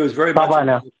Grundy, who is very much in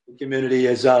the community,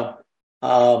 is kind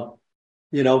of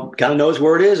knows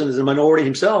where it is and is a minority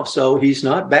himself. So he's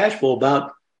not bashful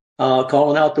about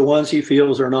calling out the ones he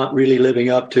feels are not really living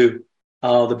up to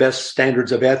the best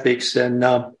standards of ethics and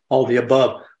all the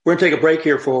above. We're going to take a break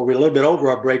here we're a little bit over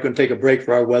our break. We're going to take a break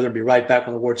for our weather and be right back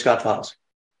on the Ward Scott Files.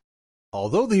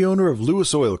 Although the owner of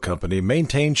Lewis Oil Company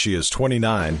maintains she is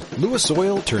 29, Lewis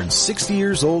Oil turns 60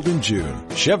 years old in June.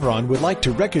 Chevron would like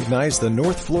to recognize the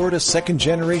North Florida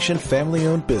second-generation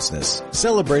family-owned business,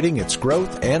 celebrating its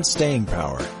growth and staying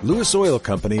power. Lewis Oil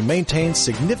Company maintains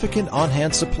significant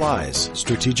on-hand supplies,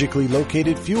 strategically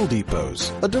located fuel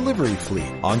depots, a delivery fleet,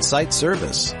 on-site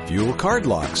service, fuel card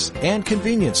locks, and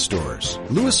convenience stores.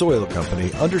 Lewis Oil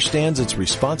Company understands its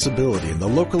responsibility in the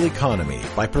local economy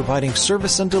by providing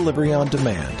service and delivery on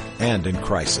demand and in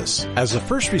crisis. As a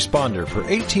first responder for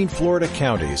 18 Florida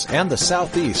counties and the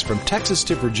Southeast from Texas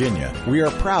to Virginia, we are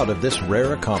proud of this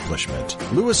rare accomplishment.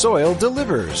 Lewis Oil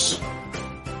delivers.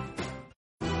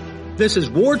 This is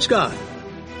Ward Scott,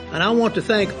 and I want to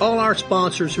thank all our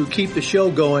sponsors who keep the show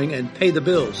going and pay the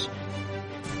bills.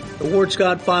 The Ward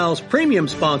Scott Files premium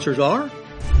sponsors are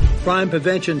Crime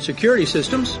Prevention Security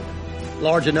Systems,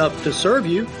 large enough to serve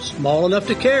you, small enough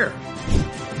to care.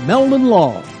 Meldon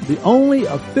Law, the only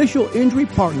official injury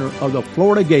partner of the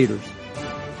Florida Gators.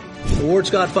 The Ward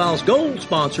Scott Files Gold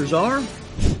sponsors are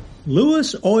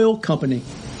Lewis Oil Company,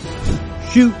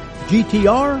 Shoot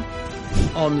GTR,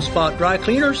 On the Spot Dry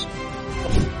Cleaners,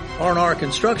 R&R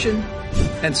Construction,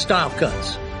 and Style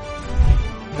Cuts.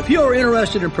 If you are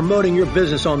interested in promoting your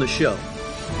business on the show,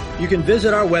 you can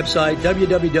visit our website,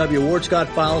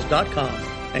 www.wardscottfiles.com,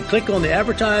 and click on the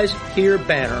Advertise Here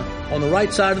banner on the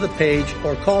right side of the page,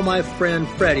 or call my friend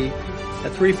Freddie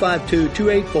at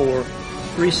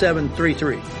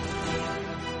 352-284-3733.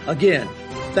 Again,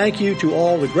 thank you to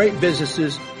all the great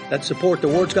businesses that support the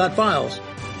Ward Scott Files.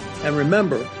 And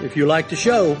remember, if you like the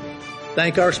show,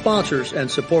 thank our sponsors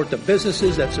and support the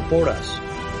businesses that support us.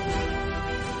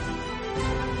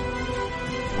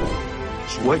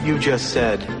 What you just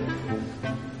said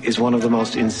is one of the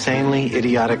most insanely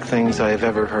idiotic things I have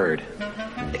ever heard.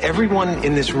 Everyone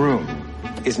in this room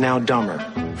is now dumber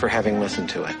for having listened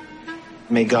to it.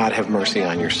 May God have mercy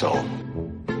on your soul.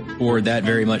 Or that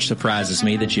very much surprises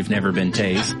me that you've never been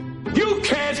tased. You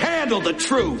can't handle the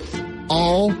truth.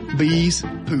 All bees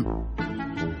poop.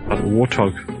 A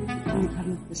warthog.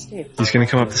 He's going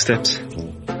to come up the steps.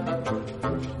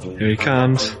 Here he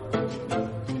comes.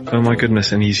 Oh my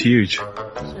goodness, and he's huge.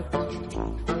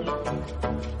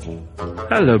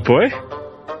 Hello, boy.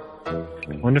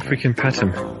 Wonder if we can pet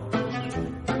him.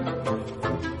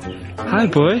 Hi,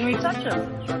 boy. Can we touch him?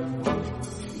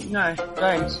 No,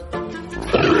 don't.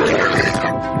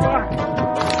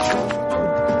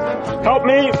 Help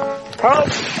me! Help!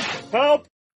 Help!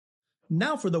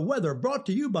 Now for the weather, brought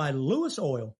to you by Lewis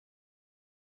Oil.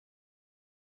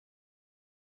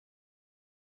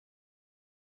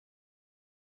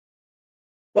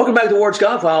 Welcome back to Ward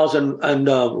Scott Files and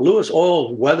Lewis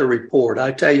Oil weather report.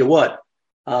 I tell you what,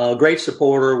 great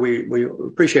supporter. We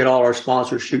appreciate all our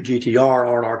sponsors: Shoot GTR,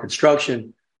 R&R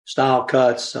Construction, Style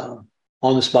Cuts, On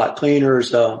the Spot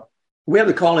Cleaners. We have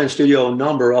the call-in studio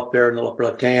number up there in the upper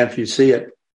left hand if you see it.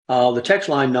 The text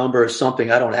line number is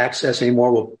something I don't access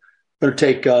anymore. We're going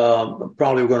to take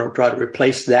probably we're going to try to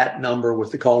replace that number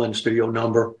with the call-in studio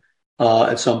number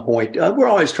at some point. We're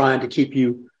always trying to keep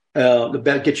you.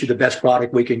 Get you the best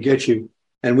product we can get you.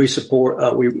 And we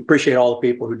appreciate all the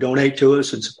people who donate to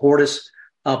us and support us.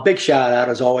 Big shout out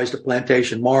as always to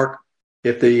Plantation Mark.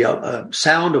 If the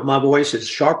sound of my voice is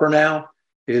sharper now,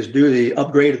 it is due to the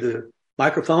upgrade of the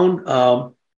microphone,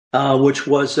 which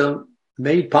was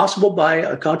made possible by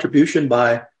a contribution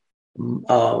by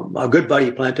a good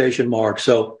buddy, Plantation Mark.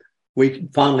 So we can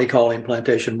fondly call him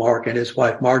Plantation Mark and his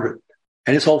wife, Margaret,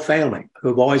 and his whole family, who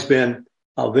have always been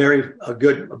very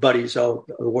good buddies of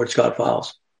the Ward Scott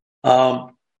Files.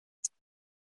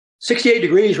 68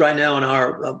 degrees right now in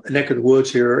our neck of the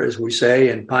woods here, as we say,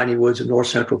 in Piney Woods in north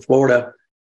central Florida.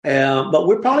 But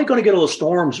we're probably going to get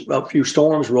a few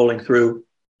storms rolling through.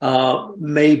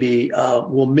 Maybe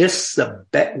we'll miss the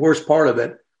worst part of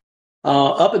it.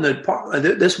 Up in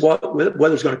this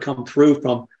weather's going to come through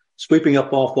from sweeping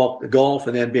up off the Gulf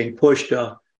and then being pushed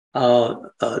to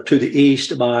the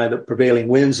east by the prevailing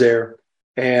winds there.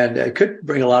 And it could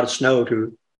bring a lot of snow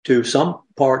to some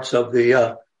parts of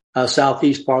the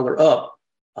southeast farther up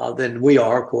than we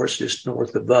are, of course, just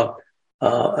north of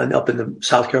and up in the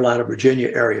South Carolina, Virginia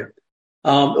area.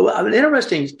 An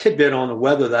interesting tidbit on the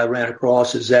weather that I ran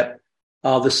across is that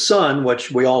the sun, which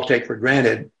we all take for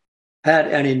granted, had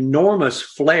an enormous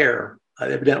flare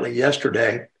evidently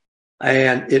yesterday,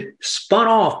 and it spun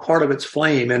off part of its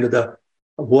flame into the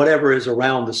whatever is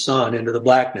around the sun, into the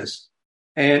blackness.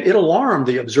 And it alarmed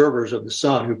the observers of the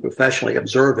sun who professionally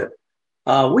observe it.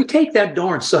 We take that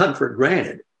darn sun for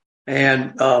granted,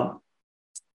 and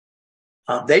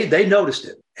they noticed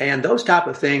it. And those type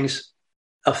of things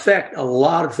affect a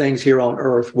lot of things here on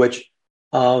Earth, which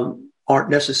aren't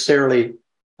necessarily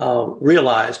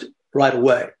realized right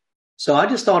away. So I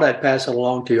just thought I'd pass it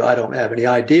along to you. I don't have any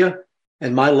idea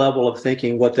and my level of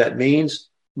thinking what that means,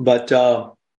 but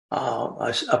a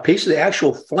piece of the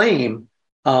actual flame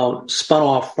spun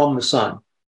off from the sun.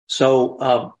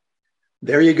 So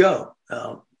there you go.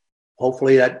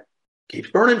 Hopefully that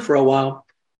keeps burning for a while.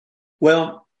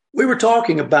 Well, we were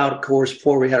talking about, of course,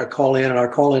 before we had a call in, and our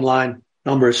call in line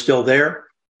number is still there.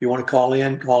 If you want to call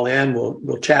in,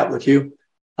 we'll chat with you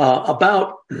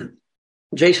about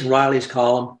Jason Riley's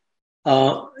column.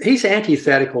 He's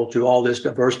antithetical to all this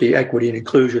diversity, equity, and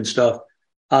inclusion stuff.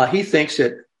 He thinks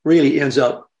it really ends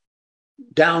up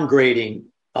downgrading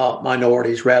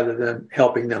minorities rather than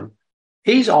helping them.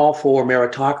 He's all for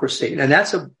meritocracy, and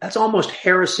that's almost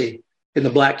heresy in the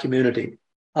Black community.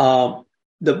 The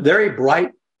very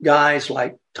bright guys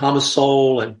like Thomas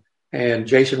Sowell and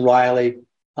Jason Riley,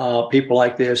 people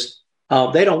like this,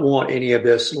 they don't want any of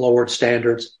this lowered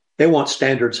standards. They want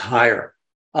standards higher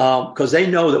because they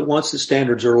know that once the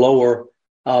standards are lower,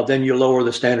 then you lower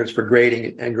the standards for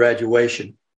grading and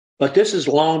graduation. But this has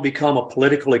long become a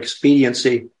political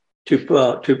expediency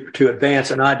to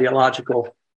advance an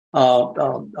ideological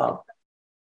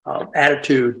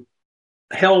attitude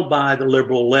held by the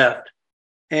liberal left.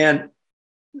 And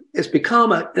it's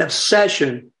become an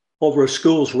obsession over a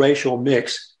school's racial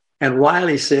mix. And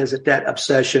Riley says that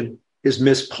obsession is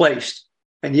misplaced.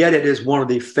 And yet it is one of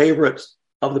the favorites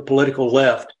of the political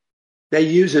left. They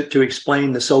use it to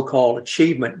explain the so-called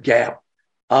achievement gap.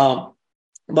 But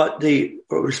the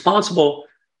responsible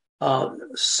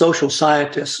social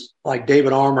scientists like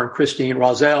David Armour and Christine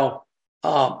Rozelle,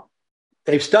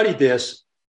 they've studied this,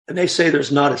 and they say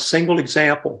there's not a single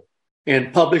example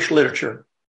in published literature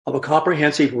of a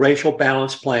comprehensive racial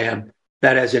balance plan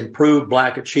that has improved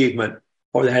Black achievement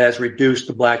or that has reduced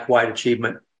the Black-white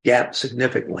achievement gap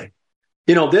significantly.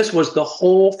 You know, this was the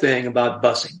whole thing about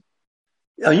busing.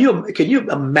 Can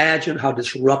you imagine how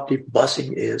disruptive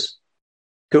busing is?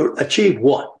 To achieve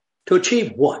what? To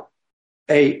achieve what?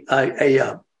 A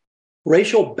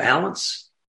racial balance?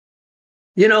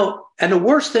 You know, and the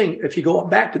worst thing, if you go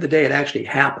back to the day it actually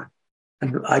happened,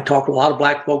 and I talked to a lot of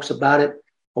Black folks about it,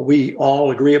 we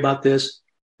all agree about this,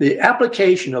 the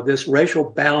application of this racial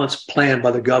balance plan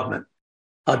by the government,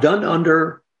 done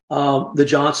under the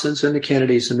Johnsons and the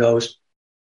Kennedys and those,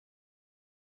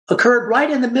 occurred right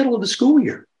in the middle of the school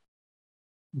year.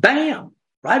 Bam!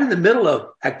 Right in the middle of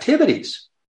activities.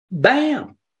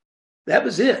 Bam! That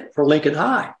was it for Lincoln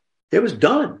High. It was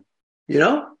done. You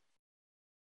know?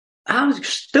 I was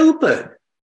stupid.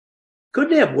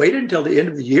 Couldn't they have waited until the end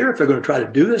of the year if they're going to try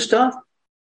to do this stuff?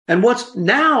 And what's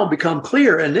now become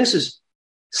clear, and this is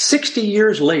 60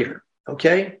 years later,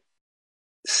 okay?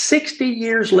 60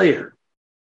 years later,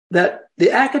 that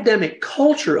the academic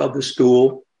culture of the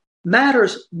school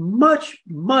matters much,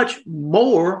 much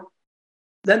more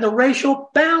than the racial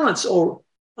balance or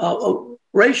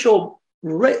racial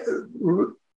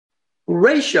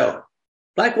ratio.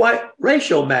 Black-white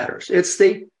ratio matters. It's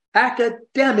the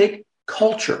academic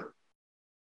culture.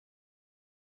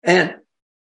 And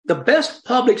the best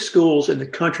public schools in the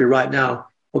country right now,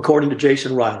 according to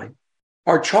Jason Riley,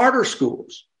 are charter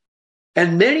schools.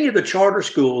 And many of the charter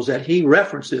schools that he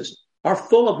references are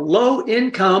full of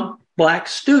low-income Black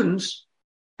students,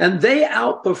 and they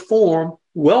outperform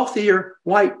wealthier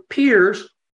white peers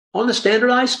on the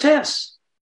standardized tests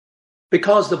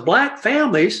because the Black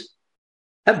families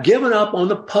have given up on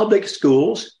the public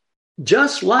schools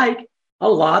just like a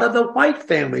lot of the white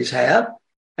families have,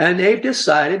 and they've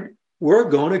decided we're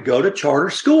going to go to charter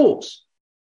schools.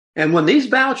 And when these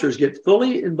vouchers get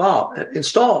fully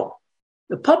installed,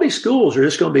 the public schools are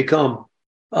just going to become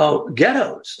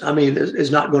ghettos. I mean,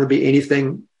 there's not going to be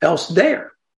anything else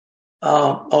there.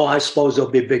 I suppose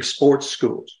there'll be big sports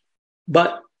schools.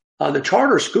 But the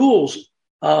charter schools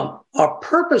are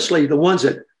purposely the ones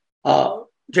that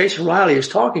Jason Riley is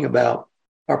talking about,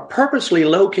 are purposely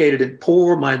located in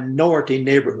poor minority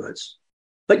neighborhoods.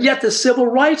 But yet the civil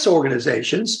rights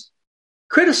organizations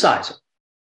criticize them.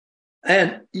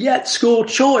 And yet school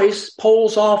choice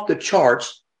pulls off the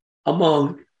charts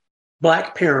among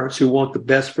Black parents who want the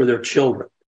best for their children.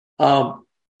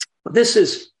 This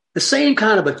is the same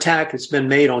kind of attack that's been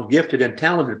made on gifted and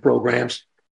talented programs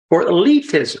for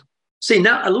elitism. See,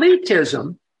 now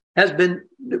elitism has been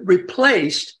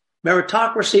replaced,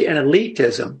 meritocracy and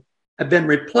elitism have been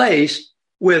replaced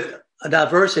with a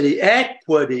diversity,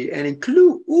 equity, and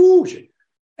inclusion.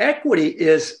 Equity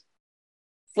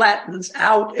flattens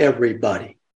out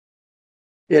everybody.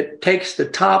 It takes the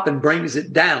top and brings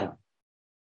it down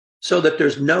so that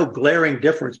there's no glaring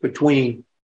difference between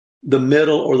the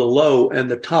middle or the low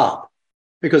and the top,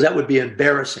 because that would be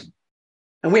embarrassing.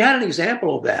 And we had an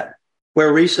example of that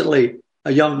where recently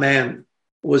a young man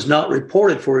was not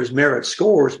reported for his merit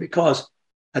scores because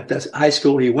at the high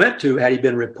school he went to, had he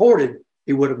been reported,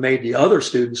 he would have made the other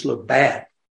students look bad.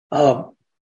 So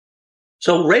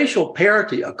racial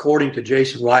parity, according to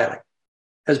Jason Riley,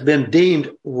 has been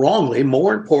deemed wrongly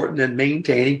more important than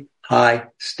maintaining high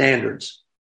standards.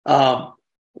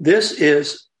 This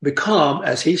is become,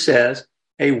 as he says,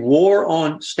 a war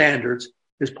on standards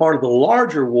is part of the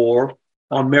larger war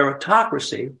on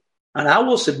meritocracy. And I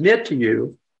will submit to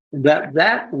you that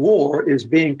that war is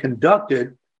being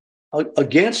conducted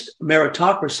against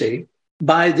meritocracy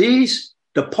by these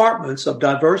departments of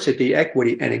diversity,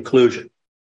 equity, and inclusion.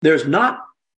 There's not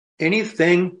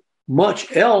anything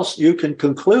much else you can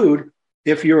conclude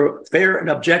if you're a fair and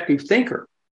objective thinker.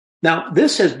 Now,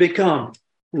 this has become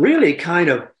really kind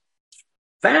of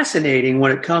fascinating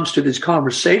when it comes to these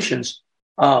conversations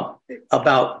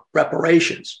about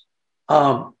reparations.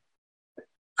 I've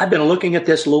been looking at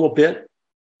this a little bit.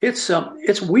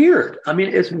 It's weird. I mean,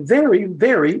 it's very,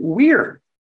 very weird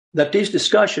that these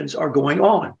discussions are going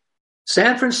on.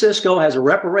 San Francisco has a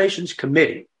reparations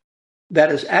committee that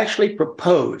has actually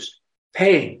proposed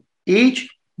paying each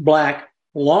Black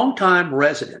longtime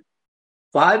resident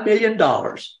 $5 million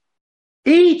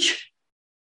each,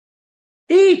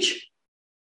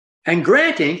 and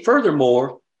granting,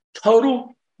 furthermore,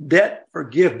 total debt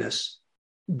forgiveness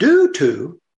due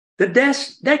to the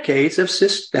decades of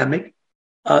systematic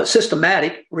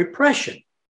repression.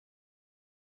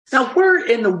 Now, where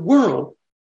in the world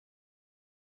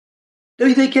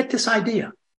do they get this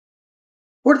idea?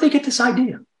 Where do they get this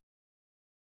idea?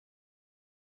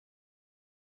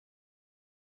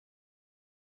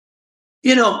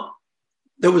 You know,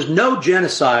 there was no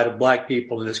genocide of Black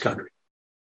people in this country.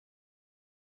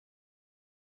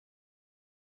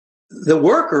 The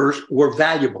workers were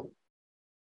valuable.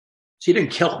 So you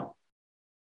didn't kill them.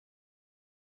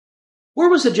 Where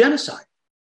was the genocide?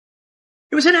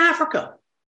 It was in Africa,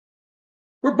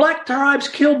 where Black tribes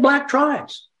killed Black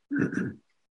tribes.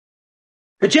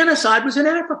 The genocide was in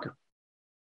Africa.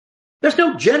 There's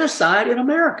no genocide in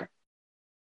America.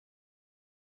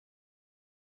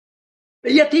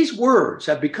 But yet these words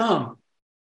have become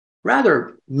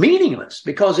rather meaningless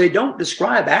because they don't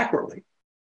describe accurately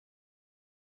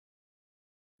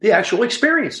the actual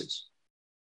experiences.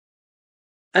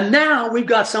 And now we've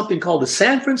got something called the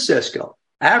San Francisco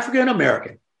African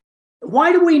American.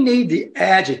 Why do we need the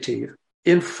adjective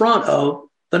in front of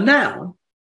the noun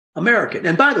American?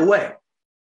 And by the way,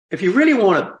 if you really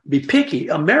want to be picky,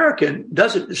 American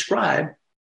doesn't describe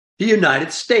the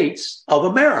United States of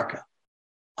America.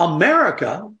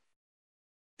 America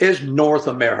is North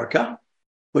America,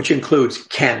 which includes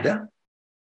Canada,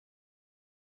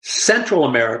 Central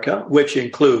America, which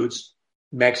includes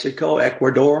Mexico,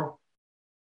 Ecuador,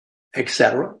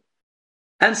 etc.,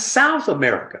 and South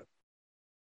America.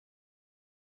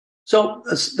 So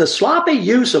the sloppy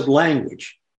use of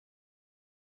language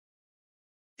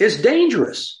is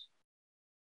dangerous.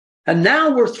 And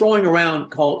now we're throwing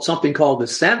around something called the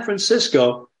San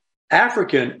Francisco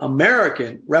African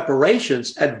American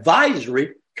Reparations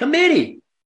Advisory Committee.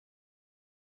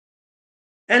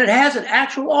 And it has an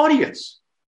actual audience.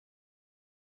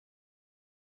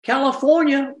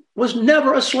 California was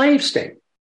never a slave state.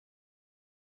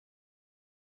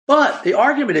 But the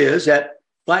argument is that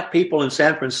Black people in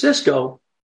San Francisco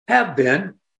have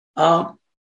been the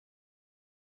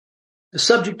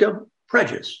subject of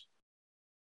prejudice.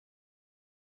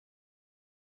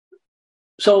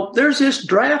 So there's this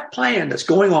draft plan that's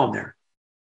going on there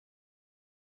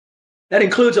that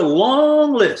includes a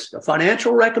long list of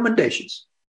financial recommendations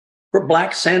for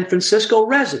Black San Francisco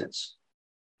residents,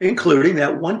 including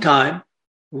that one-time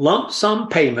lump sum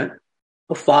payment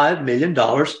of $5 million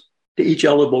to each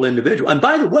eligible individual. And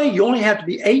by the way, you only have to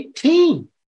be 18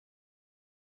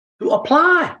 to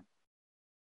apply.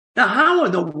 Now, how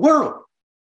in the world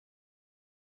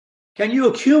can you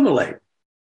accumulate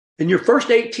in your first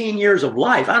 18 years of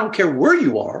life, I don't care where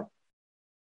you are,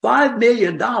 $5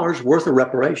 million worth of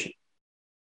reparation?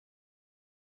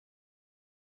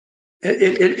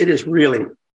 It is really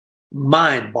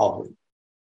mind-boggling.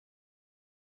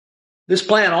 This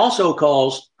plan also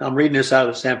calls, I'm reading this out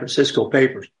of the San Francisco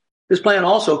papers, this plan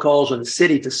also calls on the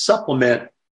city to supplement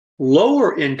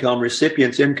lower income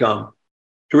recipients' income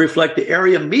to reflect the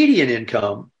area median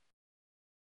income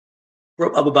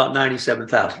of about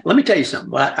 $97,000. Let me tell you something,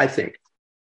 what I think.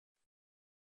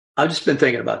 I've just been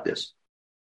thinking about this.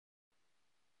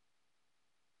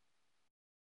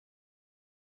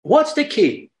 What's the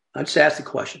key? I just asked the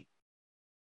question.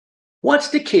 What's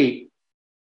the key?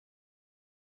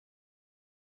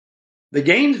 The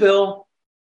Gainesville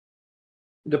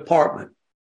Department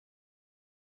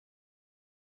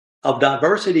of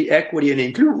Diversity, Equity, and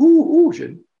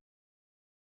Inclusion,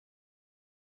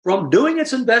 from doing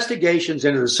its investigations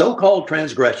into the so-called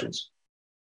transgressions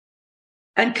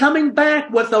and coming back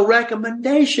with a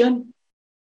recommendation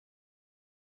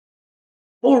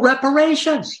for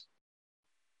reparations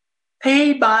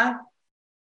paid by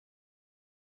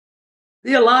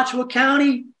the Alachua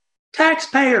County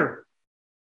taxpayer.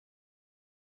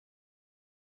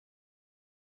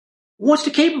 Wants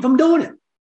to keep them from doing it.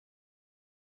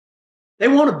 They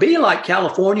want to be like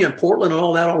California and Portland and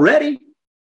all that already.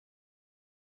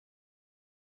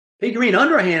 P. Green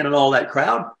Underhand and all that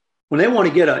crowd, when they want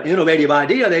to get an innovative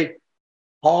idea, they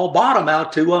haul bottom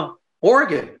out to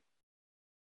Oregon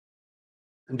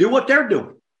and do what they're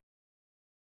doing.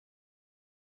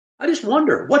 I just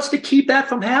wonder, what's to keep that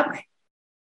from happening?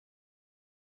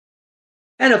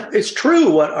 And if it's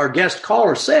true what our guest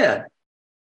caller said,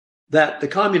 that the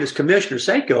Communist Commissioner,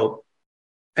 Seiko,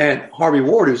 and Harvey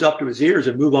Ward, who's up to his ears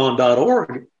in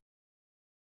MoveOn.org,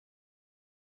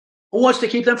 what's to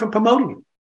keep them from promoting it?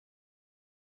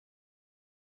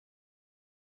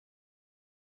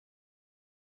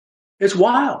 It's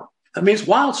wild. I mean, it's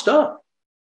wild stuff.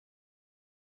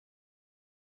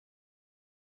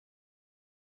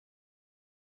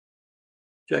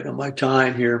 Checking my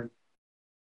time here.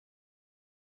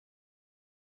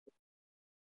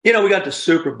 You know, we got the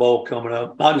Super Bowl coming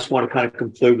up. I just want to kind of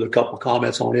conclude with a couple of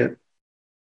comments on it.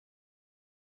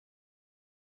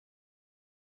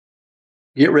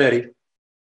 Get ready.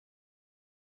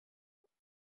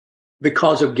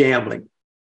 Because of gambling.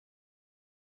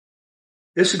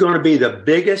 This is going to be the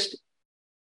biggest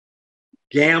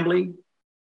gambling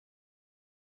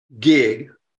gig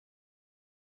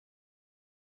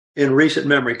in recent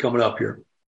memory coming up here.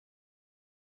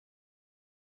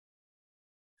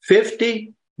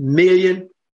 50 million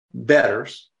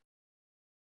bettors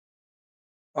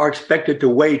are expected to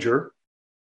wager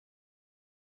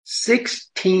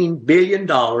 $16 billion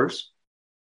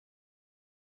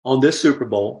on this Super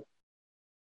Bowl.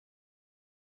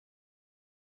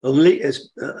 The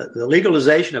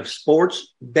legalization of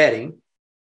sports betting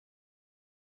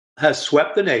has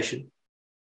swept the nation.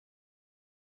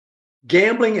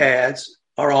 Gambling ads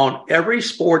are on every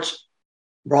sports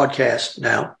broadcast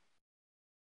now.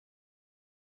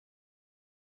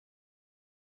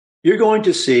 you're going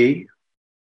to see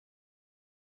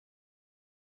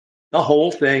the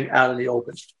whole thing out in the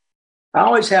open. I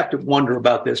always have to wonder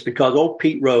about this because old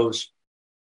Pete Rose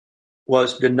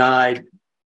was denied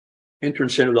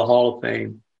entrance into the Hall of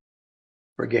Fame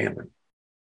for gambling.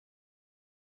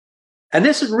 And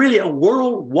this is really a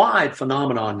worldwide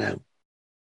phenomenon now.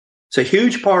 It's a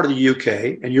huge part of the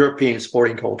UK and European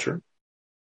sporting culture.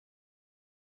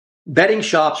 Betting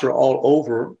shops are all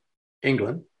over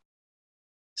England.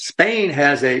 Spain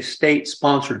has a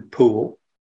state-sponsored pool.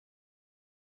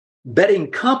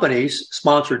 Betting companies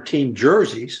sponsor team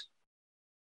jerseys.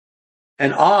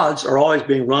 And odds are always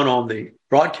being run on the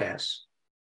broadcasts.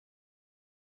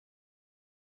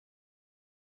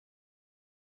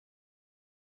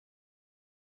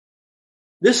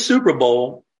 This Super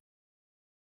Bowl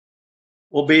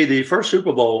will be the first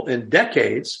Super Bowl in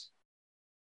decades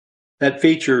that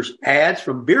features ads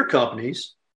from beer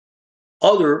companies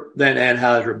other than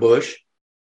Anheuser-Busch.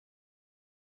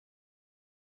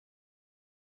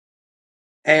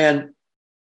 And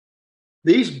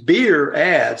these beer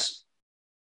ads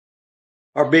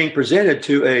are being presented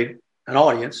to an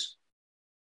audience,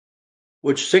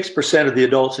 which 6% of the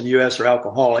adults in the U.S. are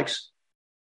alcoholics,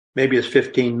 maybe it's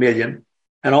 15 million,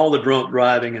 and all the drunk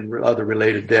driving and other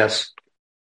related deaths.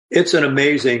 It's an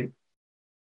amazing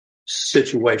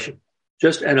situation,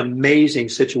 just an amazing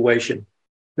situation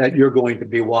that you're going to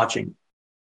be watching.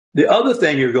 The other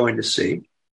thing you're going to see,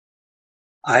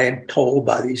 I am told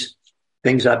by these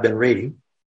things I've been reading,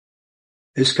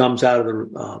 this comes out of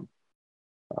the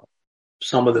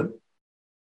some of the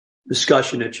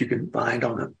discussion that you can find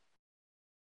on them.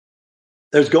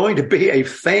 There's going to be a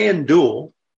fan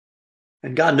duel,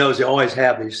 and God knows they always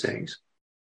have these things.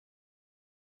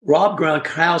 Rob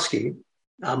Gronkowski,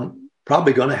 I'm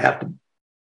probably going to have to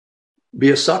be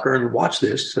a sucker and watch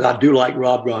this, because I do like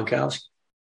Rob Gronkowski.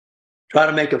 Try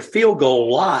to make a field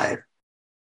goal live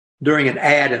during an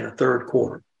ad in the third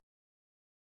quarter.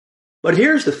 But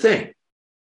here's the thing.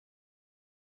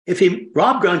 If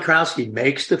Rob Gronkowski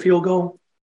makes the field goal,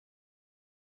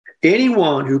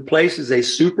 anyone who places a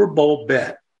Super Bowl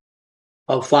bet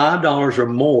of $5 or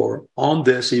more on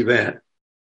this event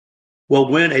will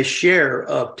win a share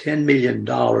of $10 million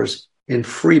in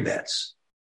free bets.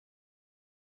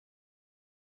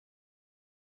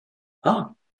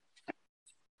 Come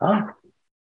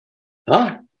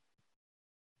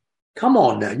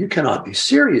on now. You cannot be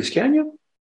serious, can you?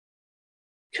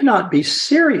 Cannot be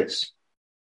serious.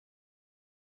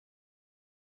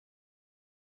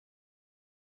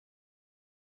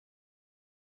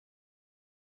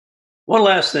 One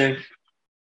last thing.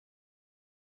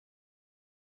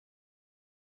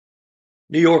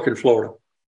 New York and Florida.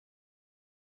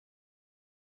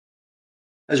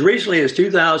 As recently as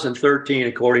 2013,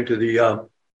 according to the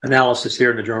analysis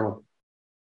here in the journal,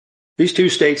 these two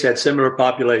states had similar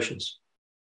populations.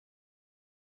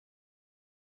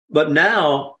 But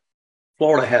now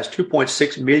Florida has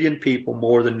 2.6 million people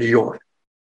more than New York.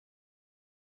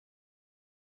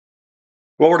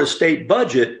 Florida's state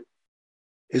budget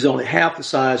is only half the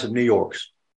size of New York's.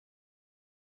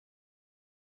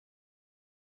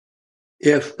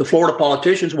 If the Florida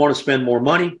politicians want to spend more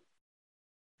money,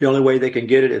 the only way they can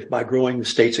get it is by growing the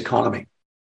state's economy.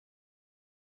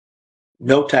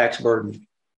 No tax burden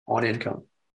on income.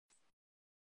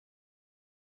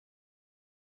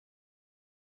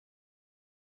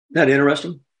 Isn't that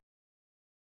interesting?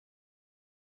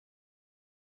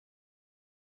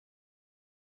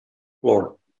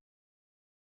 Florida.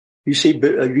 You see.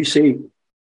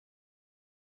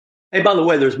 Hey, by the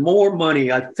way, there's more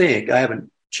money, I think, I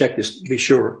haven't checked this to be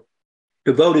sure,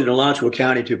 devoted in Alachua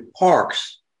County to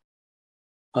parks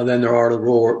than there are to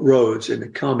roads in the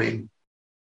coming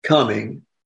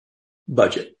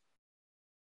budget.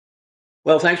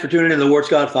 Well, thanks for tuning in to the Ward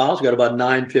Scott Files. We've got about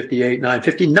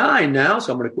 9:59 now,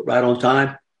 so I'm going to quit right on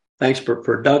time. Thanks for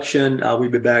production. We'll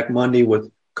be back Monday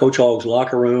with Coach Hogg's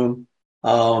Locker Room.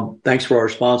 Thanks for our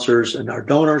sponsors and our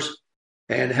donors,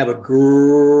 and have a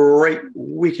great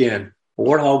weekend.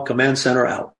 Ward Hogg Command Center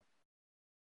out.